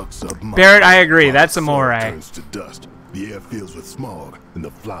 Well, Barrett, I agree. That's amore. Turns to dust. The air fills with smog, and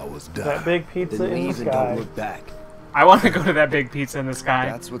the flowers die. That big pizza in the sky. back. I want to go to that big pizza in the sky.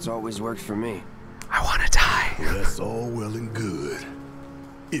 That's what's always worked for me. I want to die. Well, that's all well and good,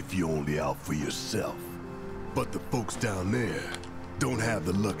 if you're only out for yourself. But the folks down there don't have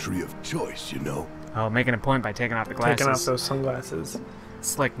the luxury of choice, you know. Oh, making a point by taking off the glasses. Taking off those sunglasses.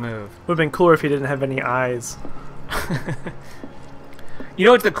 Slick move. Would have been cooler if he didn't have any eyes. You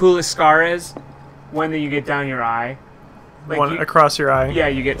know what the coolest scar is? When you get down your eye. Like One you, across your eye. yeah,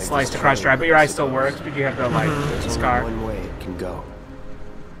 you get sliced across your eye, but your eye still works, but you have the, like, There's scar. only one way it can go.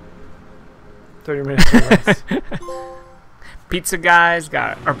 30 minutes or less. Pizza guys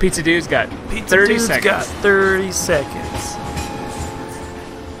got, or pizza dudes got Pizza 30 dude's seconds. got 30 seconds.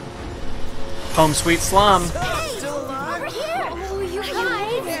 Home sweet slum. Over here! Oh, you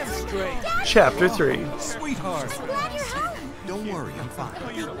guys! Chapter 3. Sweetheart. Glad you're home. Don't worry, I'm fine.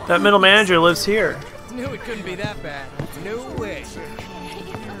 That middle manager lives here. Knew it couldn't be that bad. No way.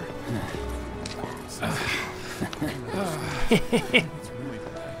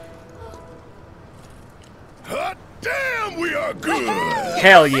 Hot damn, we are good!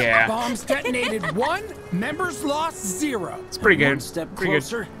 Hell yeah. Bombs detonated 1, members lost 0. It's pretty good. One step Pretty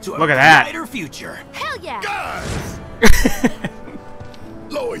closer good. to a Look at that. brighter future. Hell yeah! Guys!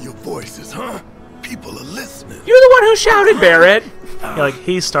 Lower your voices, huh? People are listening. You're the one who shouted, Barrett. Yeah, like,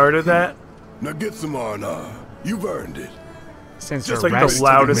 he started that. Now get some R&R. You've earned it. Since Just your like the rest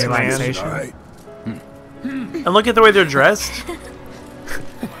loudest and man. relaxation. All right. And look at the way they're dressed.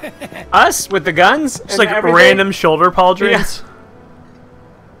 Us with the guns? Just like random shoulder pauldrons.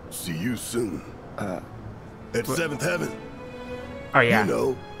 See you soon. At 7th Heaven. Oh yeah. You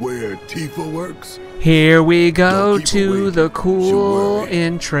know, where Tifa works. Here we go Don't keep to awake. the She'll cool worry.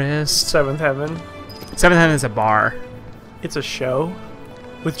 interest. 7th Heaven. 7th Heaven is a bar. It's a show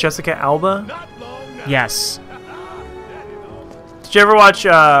with Jessica Alba. Yes. Did you ever watch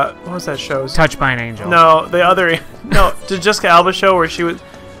what was that show? Touched by an Angel. No, the other no, the Jessica Alba show where she was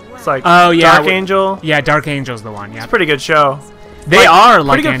it's like Oh yeah. Dark Angel. Yeah, Dark Angel's the one. Yeah. It's a pretty good show. They are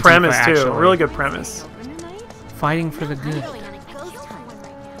like pretty good Antifa, premise too. actually. Really good premise. Fighting for the good.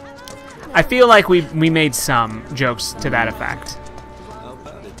 I feel like we made some jokes to that effect.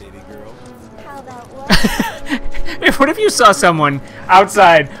 What if you saw someone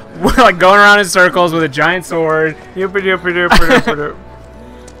outside, like going around in circles with a giant sword, and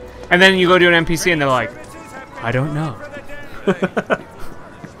then you go to an NPC and they're like, "I don't know.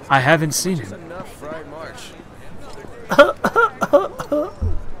 I haven't seen him. Enough fried march.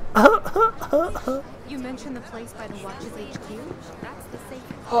 You mentioned the place by the Watch's HQ? That's the safe.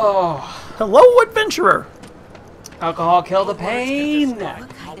 Oh. Hello, adventurer. Alcohol kill the pain.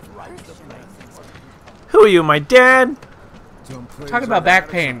 Who are you, my dad? Talking about back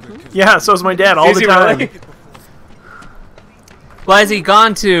pain. Yeah, so is my dad all the time. Really? Well, has he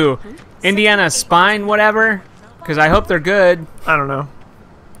gone to Indiana Spine, whatever? Because I hope they're good. I don't know.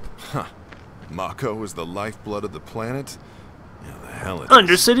 Huh. Mako is the lifeblood of the planet? Yeah, the hell it is.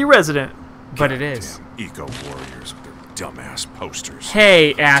 Undercity resident. But it is. Eco warriors with their dumbass posters.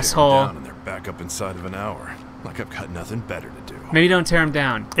 Hey, Tear 'em asshole. down and they're back up inside of an hour. Like I've got nothing better to do. Maybe don't tear him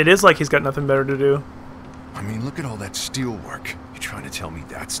down. It is like he's got nothing better to do. I mean, look at all that steel work. You trying to tell me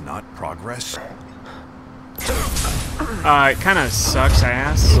that's not progress? It kind of sucks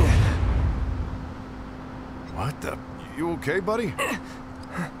ass. What the? You okay, buddy?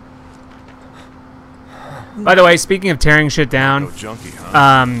 By the way, speaking of tearing shit down, No junkie,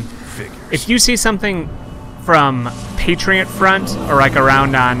 huh? if you see something from Patriot Front or like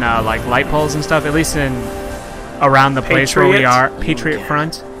around on like light poles and stuff, at least in around the place where we are, Patriot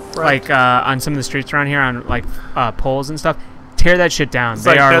Front, like on some of the streets around here on like poles and stuff, tear that shit down. It's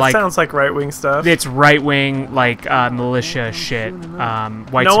they are that like sounds like right wing stuff. It's right wing like militia shit,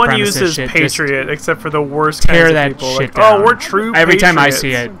 white no one supremacist uses shit. Patriot except for the worst tear kinds that of people. shit Like, down. oh, we're true. Every time I patriots.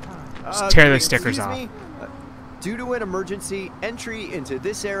 see it, just tear the stickers off. Me? Due to an emergency, entry into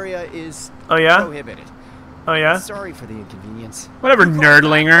this area is prohibited. Oh yeah? Sorry for the inconvenience. Whatever,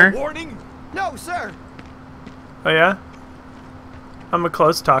 nerdlinger. Warning? No, sir. Oh yeah? I'm a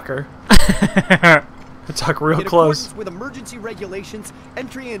close talker. I talk real In close. accordance with emergency regulations,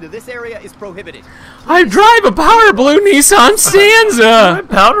 entry into this area is prohibited. I drive a powder blue Nissan Stanza. My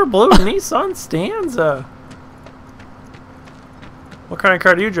powder blue Nissan Stanza. What kind of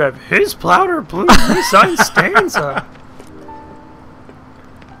car do you drive? His powder blue Nissan Stanza.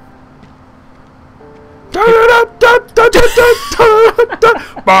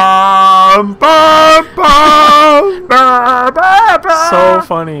 So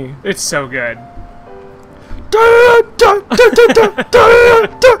funny. It's so good.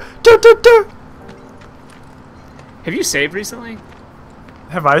 Have you saved recently?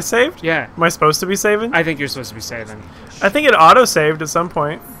 Have I saved? Yeah. Am I supposed to be saving? I think you're supposed to be saving. I think it auto-saved at some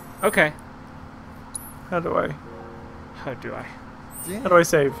point. Okay. How do I? How do I? How do I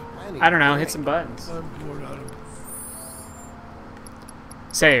save? I don't know. Hit some buttons.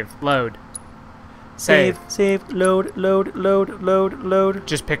 Save. Load. Save. Save. Load. Load. Load. Load. Load.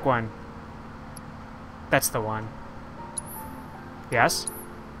 Just pick one. That's the one. Yes?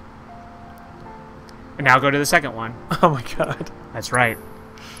 And now go to the second one. Oh my god. That's right.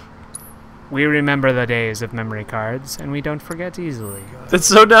 We remember the days of memory cards, and we don't forget easily. That's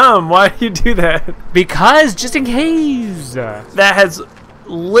so dumb. Why do you do that? Because, just in case. That has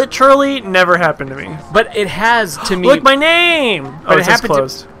literally never happened to me. But it has to me. Look, my name! But it happened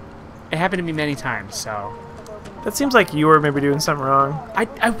closed. It happened to me many times, so. That seems like you were maybe doing something wrong.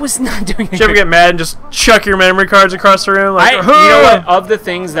 I was not doing it. Did you ever get mad and just chuck your memory cards across the room? Like, you know what? Of the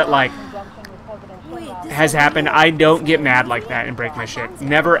things that, like, has happened, I don't get mad like that and break my shit.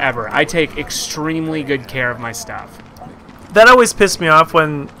 Never, ever. I take extremely good care of my stuff. That always pissed me off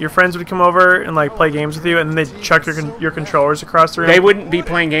when your friends would come over and, like, play games with you, and then they'd chuck your controllers across the room. They wouldn't be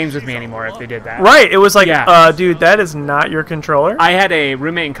playing games with me anymore if they did that. Right. It was like, yeah. Dude, that is not your controller. I had a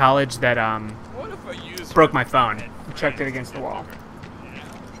roommate in college that, broke my phone. Chucked it against the wall.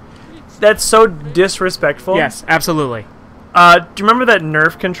 That's so disrespectful. Yes, absolutely. Do you remember that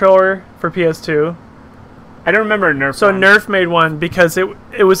Nerf controller for PS2? I don't remember a Nerf one. Nerf made one because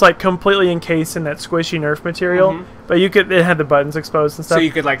it was like completely encased in that squishy Nerf material, but it had the buttons exposed and stuff. So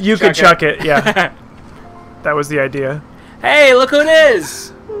you could like chuck it. Yeah. That was the idea. Hey, look who it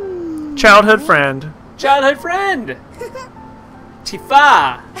is! Childhood friend. Childhood friend.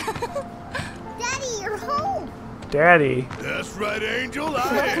 Tifa. Daddy, you're home. Daddy. That's right, Angel.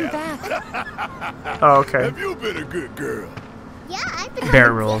 I am. Oh, okay. Have you been a good girl? Yeah, I've been.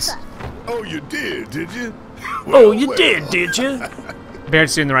 Bear rules. Oh, you did you? Well, you did you?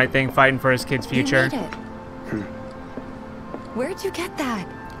 Barrett's doing the right thing, fighting for his kid's future. You made it. Where'd you get that?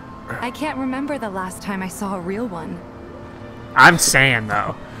 I can't remember the last time I saw a real one. I'm saying,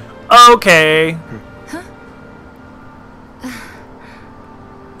 though. Okay.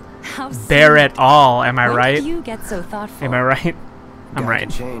 How Bear it all, am I When right? did you get so thoughtful? Am I right? I'm right.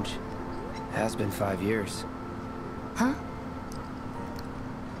 Change. Has been 5 years. Huh?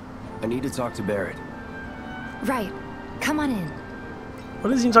 I need to talk to Barrett. Right. Come on in.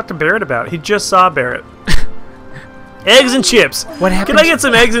 What does he talk to Barrett about? He just saw Barrett. Eggs and chips. What happened? Can I get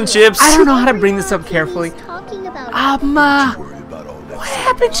some eggs and chips? I don't know how to bring this up carefully. Talking about What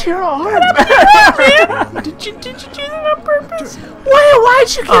happened to your arm? Did you do that on purpose? Why'd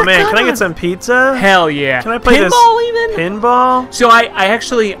you get Oh man, can I get some pizza? Hell yeah. Can I play pinball this? even? Pinball? So I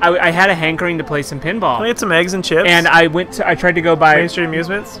actually had a hankering to play some pinball. Can I get some eggs and chips? And I tried to go by Main Street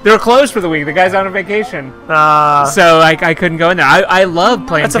Amusements? They were closed for the week. The guy's on a vacation. So I couldn't go in there. I love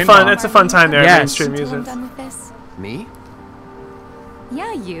playing pinball. That's a fun time there at Main Street I'm Amusements. done with this. Me?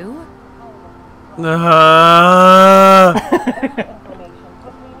 Yeah, you.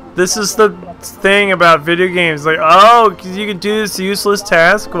 This is the thing about video games. Like, oh, you can do this useless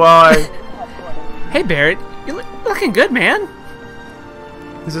task while I... Hey, Barrett. You're looking good, man.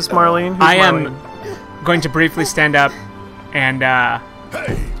 Is this Marlene? Who's I Marlene? am going to briefly stand up and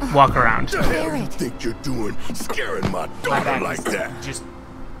walk around. What the hell you think you're doing scaring my daughter like that? Just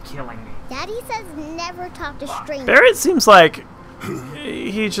killing me. Daddy says never talk to strangers. Barrett seems like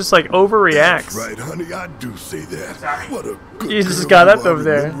he just like overreacts. That's right, honey. I do say that. What a good You just girl got you up are over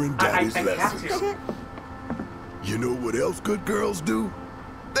there. remembering Daddy's lessons. You know what else good girls do?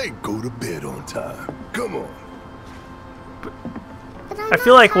 They go to bed on time. Come on. I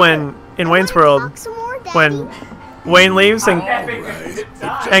feel like when in Wayne's World, when Wayne leaves and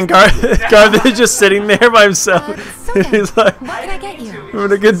Garth is just sitting there by himself, he's like, What can I get you?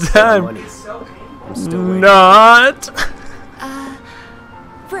 having a good time. Not.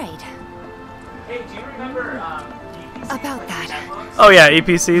 Braid. Hey, do you remember About that. Oh yeah,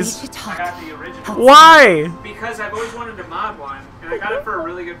 EPCs. Talk. Why? Because I've always wanted to mod one, and I got it for a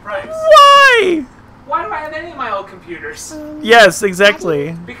really good price. Why? Why do I have any of my old computers? Yes,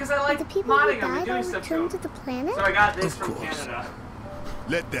 exactly. Because I like modding them and doing stuff to them. So I got this from Canada.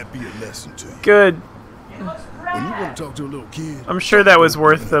 Let that be a lesson to you. Good. When you want to talk to a little kid, I'm sure that was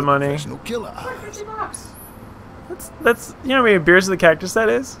worth the money. professional killer eyes. $50. That's you know how many beers of the cactus that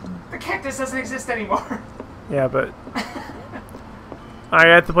is? The cactus doesn't exist anymore. Yeah, but I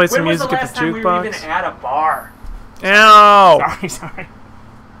have to play some When was music the at last the time we were even jukebox. at a bar? Ow! Sorry.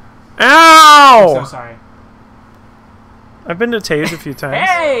 Ow! I'm so sorry. I've been to Taze a few times.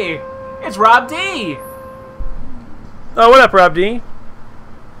 Hey! It's Rob D! Oh, what up, Rob D?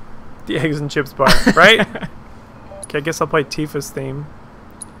 The eggs and chips bar, right? Okay, I guess I'll play Tifa's theme.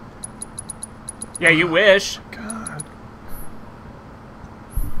 Yeah, you wish. God.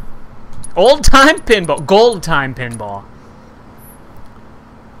 Old time pinball. Gold time pinball.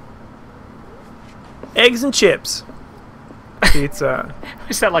 Eggs and chips. Pizza.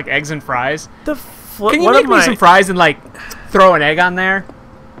 Is that like eggs and fries? what Can you make me some fries and like throw an egg on there?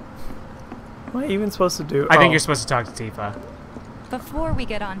 What am I even supposed to do? I think you're supposed to talk to Tifa. Before we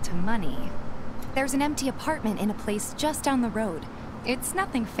get on to money, there's an empty apartment in a place just down the road. It's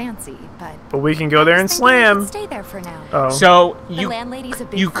nothing fancy, but we can go there and slam. stay there for now. Oh. So The landlady's a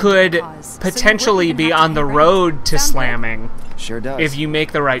big you fan of could the cause, so you potentially wouldn't be even have on to the pay rent. road to Sound good? slamming. Sure does. If you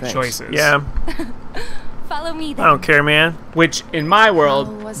make the right Thanks. choices. Yeah. Follow me I then. don't care, man. Which, in my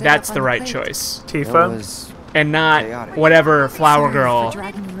world, was it that's up the on the right plate? choice. Tifa. And not whatever flower girl.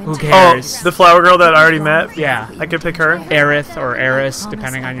 Who Oh, cares? the flower girl that I already met? Yeah. I could pick her. Aerith or Eris,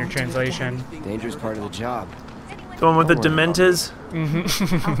 depending on your translation. Dangerous part of the job. The one with the Dementas.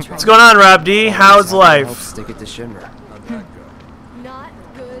 Mm-hmm. What's going on, Rob D? How's Help life? stick it to Shinra. Not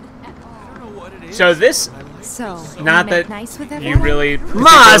good at all. So this, So, not make that nice with you everyone? really Ma,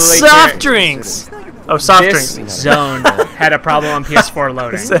 particularly soft care. drinks. Oh, soft This drinks. zone had a problem on PS4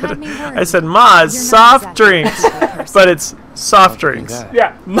 loading. I said, Ma, soft drinks. But it's soft drinks.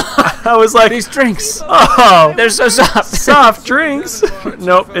 Yeah. I was like, these drinks. Oh, They're so soft. soft drinks.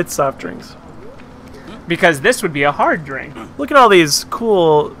 Nope, it's soft drinks. Because this would be a hard drink. Look at all these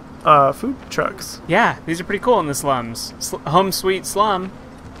cool food trucks. Yeah, these are pretty cool in the slums. Home Sweet Slum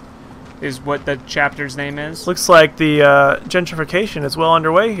is what the chapter's name is. Looks like the gentrification is well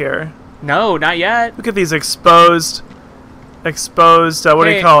underway here. No, not yet. Look at these exposed, what do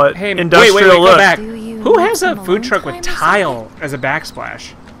you call it? Hey, Industrial wait, look. go back. Who has a food truck with tile as a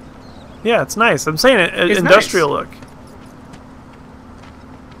backsplash? Yeah, it's nice. I'm saying it, It's industrial nice. look.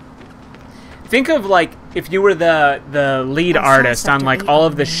 Think of like if you were the lead artist on like all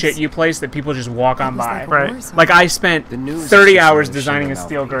of the shit you place that people just walk on by. Right. Like I spent 30 hours designing a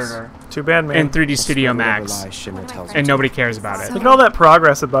steel girder. Too bad, man. In 3D Studio Max, and nobody cares about it. Look at all that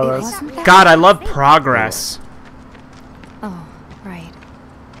progress above us. God, I love progress. Oh, right.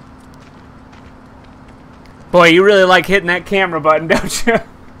 Boy, you really like hitting that camera button, don't you?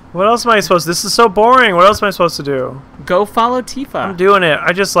 What else am I supposed to? This is so boring. What else am I supposed to do? Go follow Tifa. I'm doing it.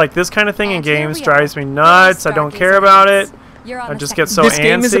 I just like this kind of thing in games drives me nuts. I don't care about it. You're on I the just second get so This antsy.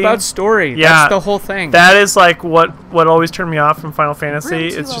 game is about story. Yeah, That's the whole thing. That is like what always turned me off from Final Fantasy.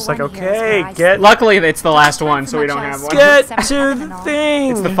 It's just like, okay, get. Luckily, it's the last one, so we don't have one. Get to the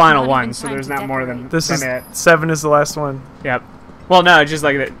thing. It's the final one, so there's not more than This is it. 7 is the last one. Yep. Well, no, it's just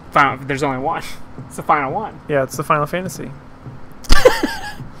like the final. There's only one. It's the final one. Yeah, it's the Final Fantasy.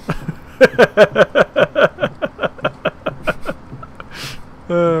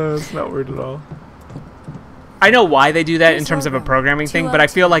 It's not weird at all. I know why they do that in terms of a programming thing, but I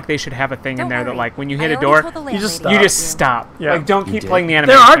feel like they should have a thing in there that, like, when you hit a door, You just stop. Yeah. Like, don't keep playing the There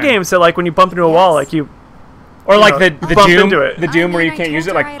animation. are games that, like, when you bump into a wall, like you. Or like know, the bump Doom, into it. the Doom where you can't use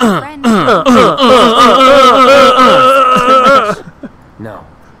it, like. No.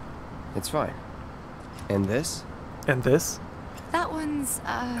 It's fine. And this? And this? That one's,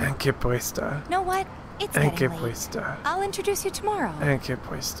 En que puesta. know what? It's En getting que late. puesta. I'll introduce you tomorrow. En que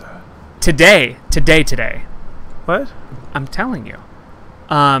puesta. Today. What? I'm telling you.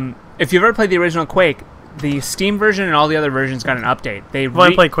 If you've ever played the original Quake, the Steam version and all the other versions got an update. I've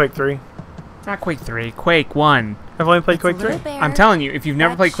only played Quake 3. Not Quake 3, Quake 1. I've only played Quake 3. I'm telling you, if you've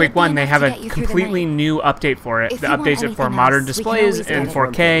never played Quake 1, they have a completely new update for it. They updates it for modern displays and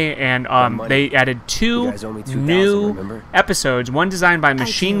 4K, and they added 2 new episodes. One designed by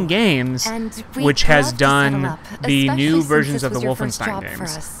Machine Games, which has done the new versions of the Wolfenstein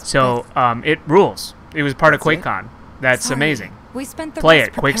games. So it rules. It was part of QuakeCon. That's amazing. Play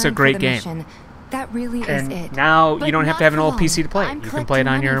it. Quake's a great game. That really is And it. now But you don't have to have an old not for PC to play it. long. You I'm can play it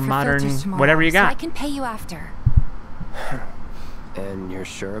on collecting your money for modern filters tomorrow, whatever you so I got. can pay you after. And you're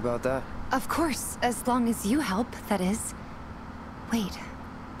sure about that? Of course, as long as you help, that is. Wait,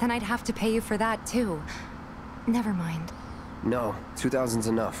 then I'd have to pay you for that too. Never mind. No, 2,000's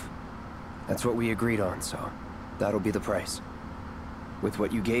enough. That's what we agreed on, so that'll be the price. With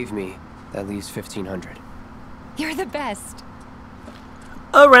what you gave me, that leaves 1,500. You're the best.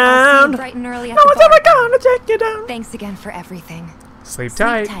 Around. Bright and early at No the one's bar. ever gonna take you down. Thanks again for everything. Sleep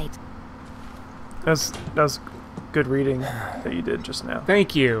tight. That was good reading that you did just now.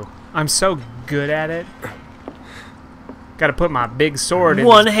 Thank you. I'm so good at it. Gotta put my big sword in.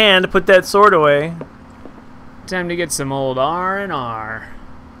 One hand to put that sword away. Time to get some old R&R.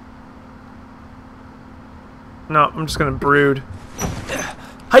 No, I'm just gonna brood.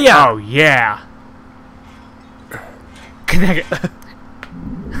 Hiya! Oh yeah.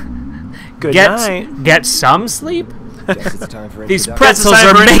 Good night. Get some sleep. Guess it's time for These introductions. pretzels Time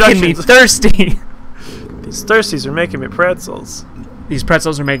are for making me introductions. thirsty. These thirsties are making me pretzels. These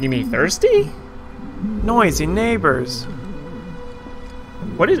pretzels are making me thirsty? Noisy neighbors.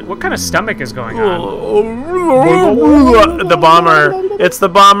 What kind of stomach is going on? The bomber. It's the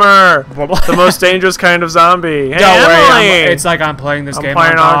bomber. The most dangerous kind of zombie. Hey, Don't worry, Emily. it's like I'm playing this I'm game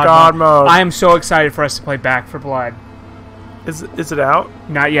playing on God mode. I am so excited for us to play Back for Blood. Is it out?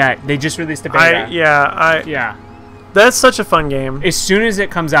 Not yet. They just released the beta. Yeah. That's such a fun game. As soon as it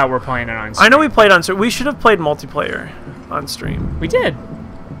comes out, we're playing it on stream. I know we played on stream. We should have played multiplayer on stream. We did.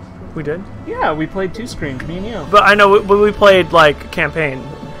 We did? Yeah, we played 2 screens, me and you. But I know we played, like, campaign.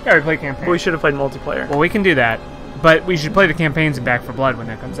 Yeah, we played campaign. But we should have played multiplayer. Well, we can do that. But we should play the campaigns in Back for Blood when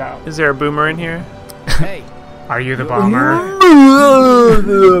that comes out. Is there a boomer in here? Hey. Are you the bomber?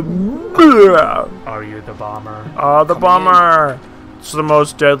 Are you the bomber? The bomber. It's the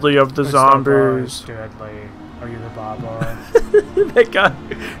most deadly of the zombies. Deadly. Are you the bomber? That guy.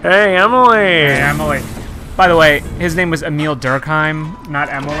 Hey, Emily. Hey, Emily. By the way, his name was Emil Durkheim, not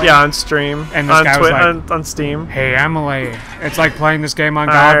Emily. Yeah, on stream. And this guy was like, on Steam. Hey, Emily. It's like playing this game on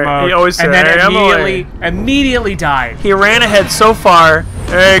God mode. He always said, and then hey, immediately died. He ran ahead so far.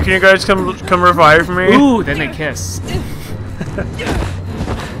 Hey, can you guys come revive me? Ooh, then they kiss.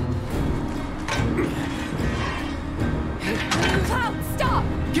 Cloud, stop!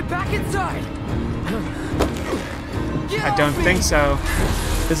 Get back inside! I don't think so.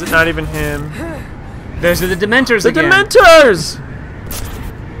 Is it not even him? Those are the Dementors again. The Dementors!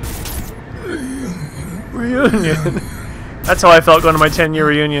 Reunion. That's how I felt going to my 10-year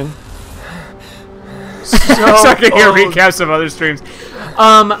reunion. So I can hear recaps of other streams.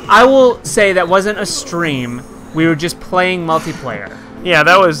 I will say that wasn't a stream. We were just playing multiplayer. Yeah,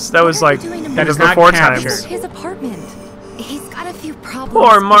 that was like that is not before captured. times. His apartment. He's got a few problems.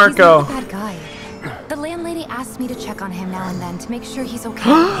 Poor but Marco. He's not a bad guy. The landlady asked me to check on him now and then to make sure he's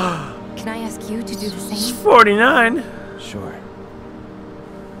okay. Can I ask you to do the He's same? 49. Sure.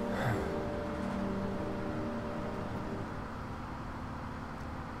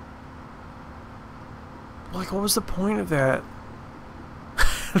 Like, what was the point of that?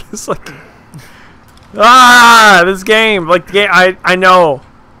 It's like, this game. Like, I know.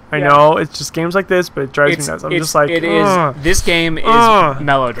 I know it's just games like this, but it drives me nuts. I'm just like, this game is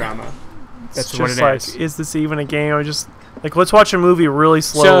melodrama. That's what it is. Is this even a game? I'm just like, let's watch a movie really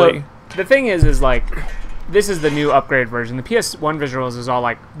slowly. So the thing is like, this is the new upgrade version. The PS1 visuals is all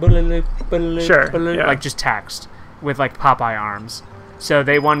like, like just text with like Popeye arms. So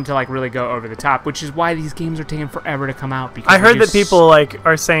they wanted to like really go over the top, which is why these games are taking forever to come out. Because I heard that people like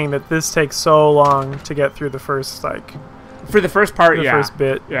are saying that this takes so long to get through the first like. For the first part, the first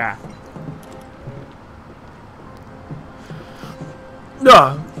bit. Yeah.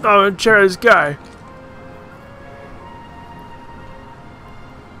 No, I'm a Cherry's guy.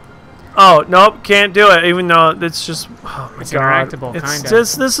 Oh nope, can't do it. Even though it's just, oh my it's god, interactable, it's kind of.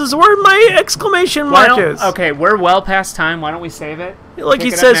 just this is where my exclamation mark is. Okay, we're well past time. Why don't we save it? Like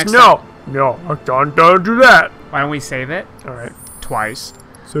he says, no, I don't do that. Why don't we save it? All right, twice.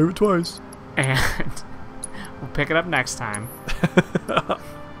 Save it twice, and we'll pick it up next time.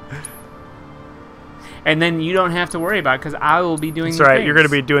 And then you don't have to worry about it because I will be doing. That's right. You're going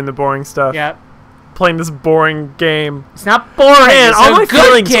to be doing the boring stuff. Yep. Playing this boring game. It's not boring. Man, all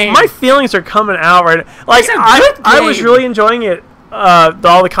my feelings are coming out right now. Like I was really enjoying it.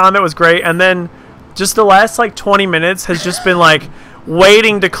 All the combat was great, and then just the last like 20 minutes has just been like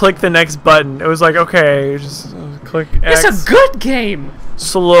waiting to click the next button. It was like, okay, just click X. It's a good game.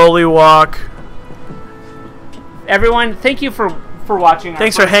 Slowly walk. Everyone, thank you for watching.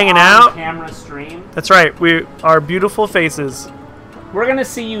 Thanks for hanging out. Camera stream. That's right. We are beautiful faces. We're gonna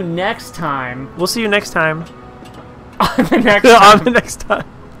see you next time. We'll see you next time. On the next time. On the next time.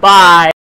 Bye.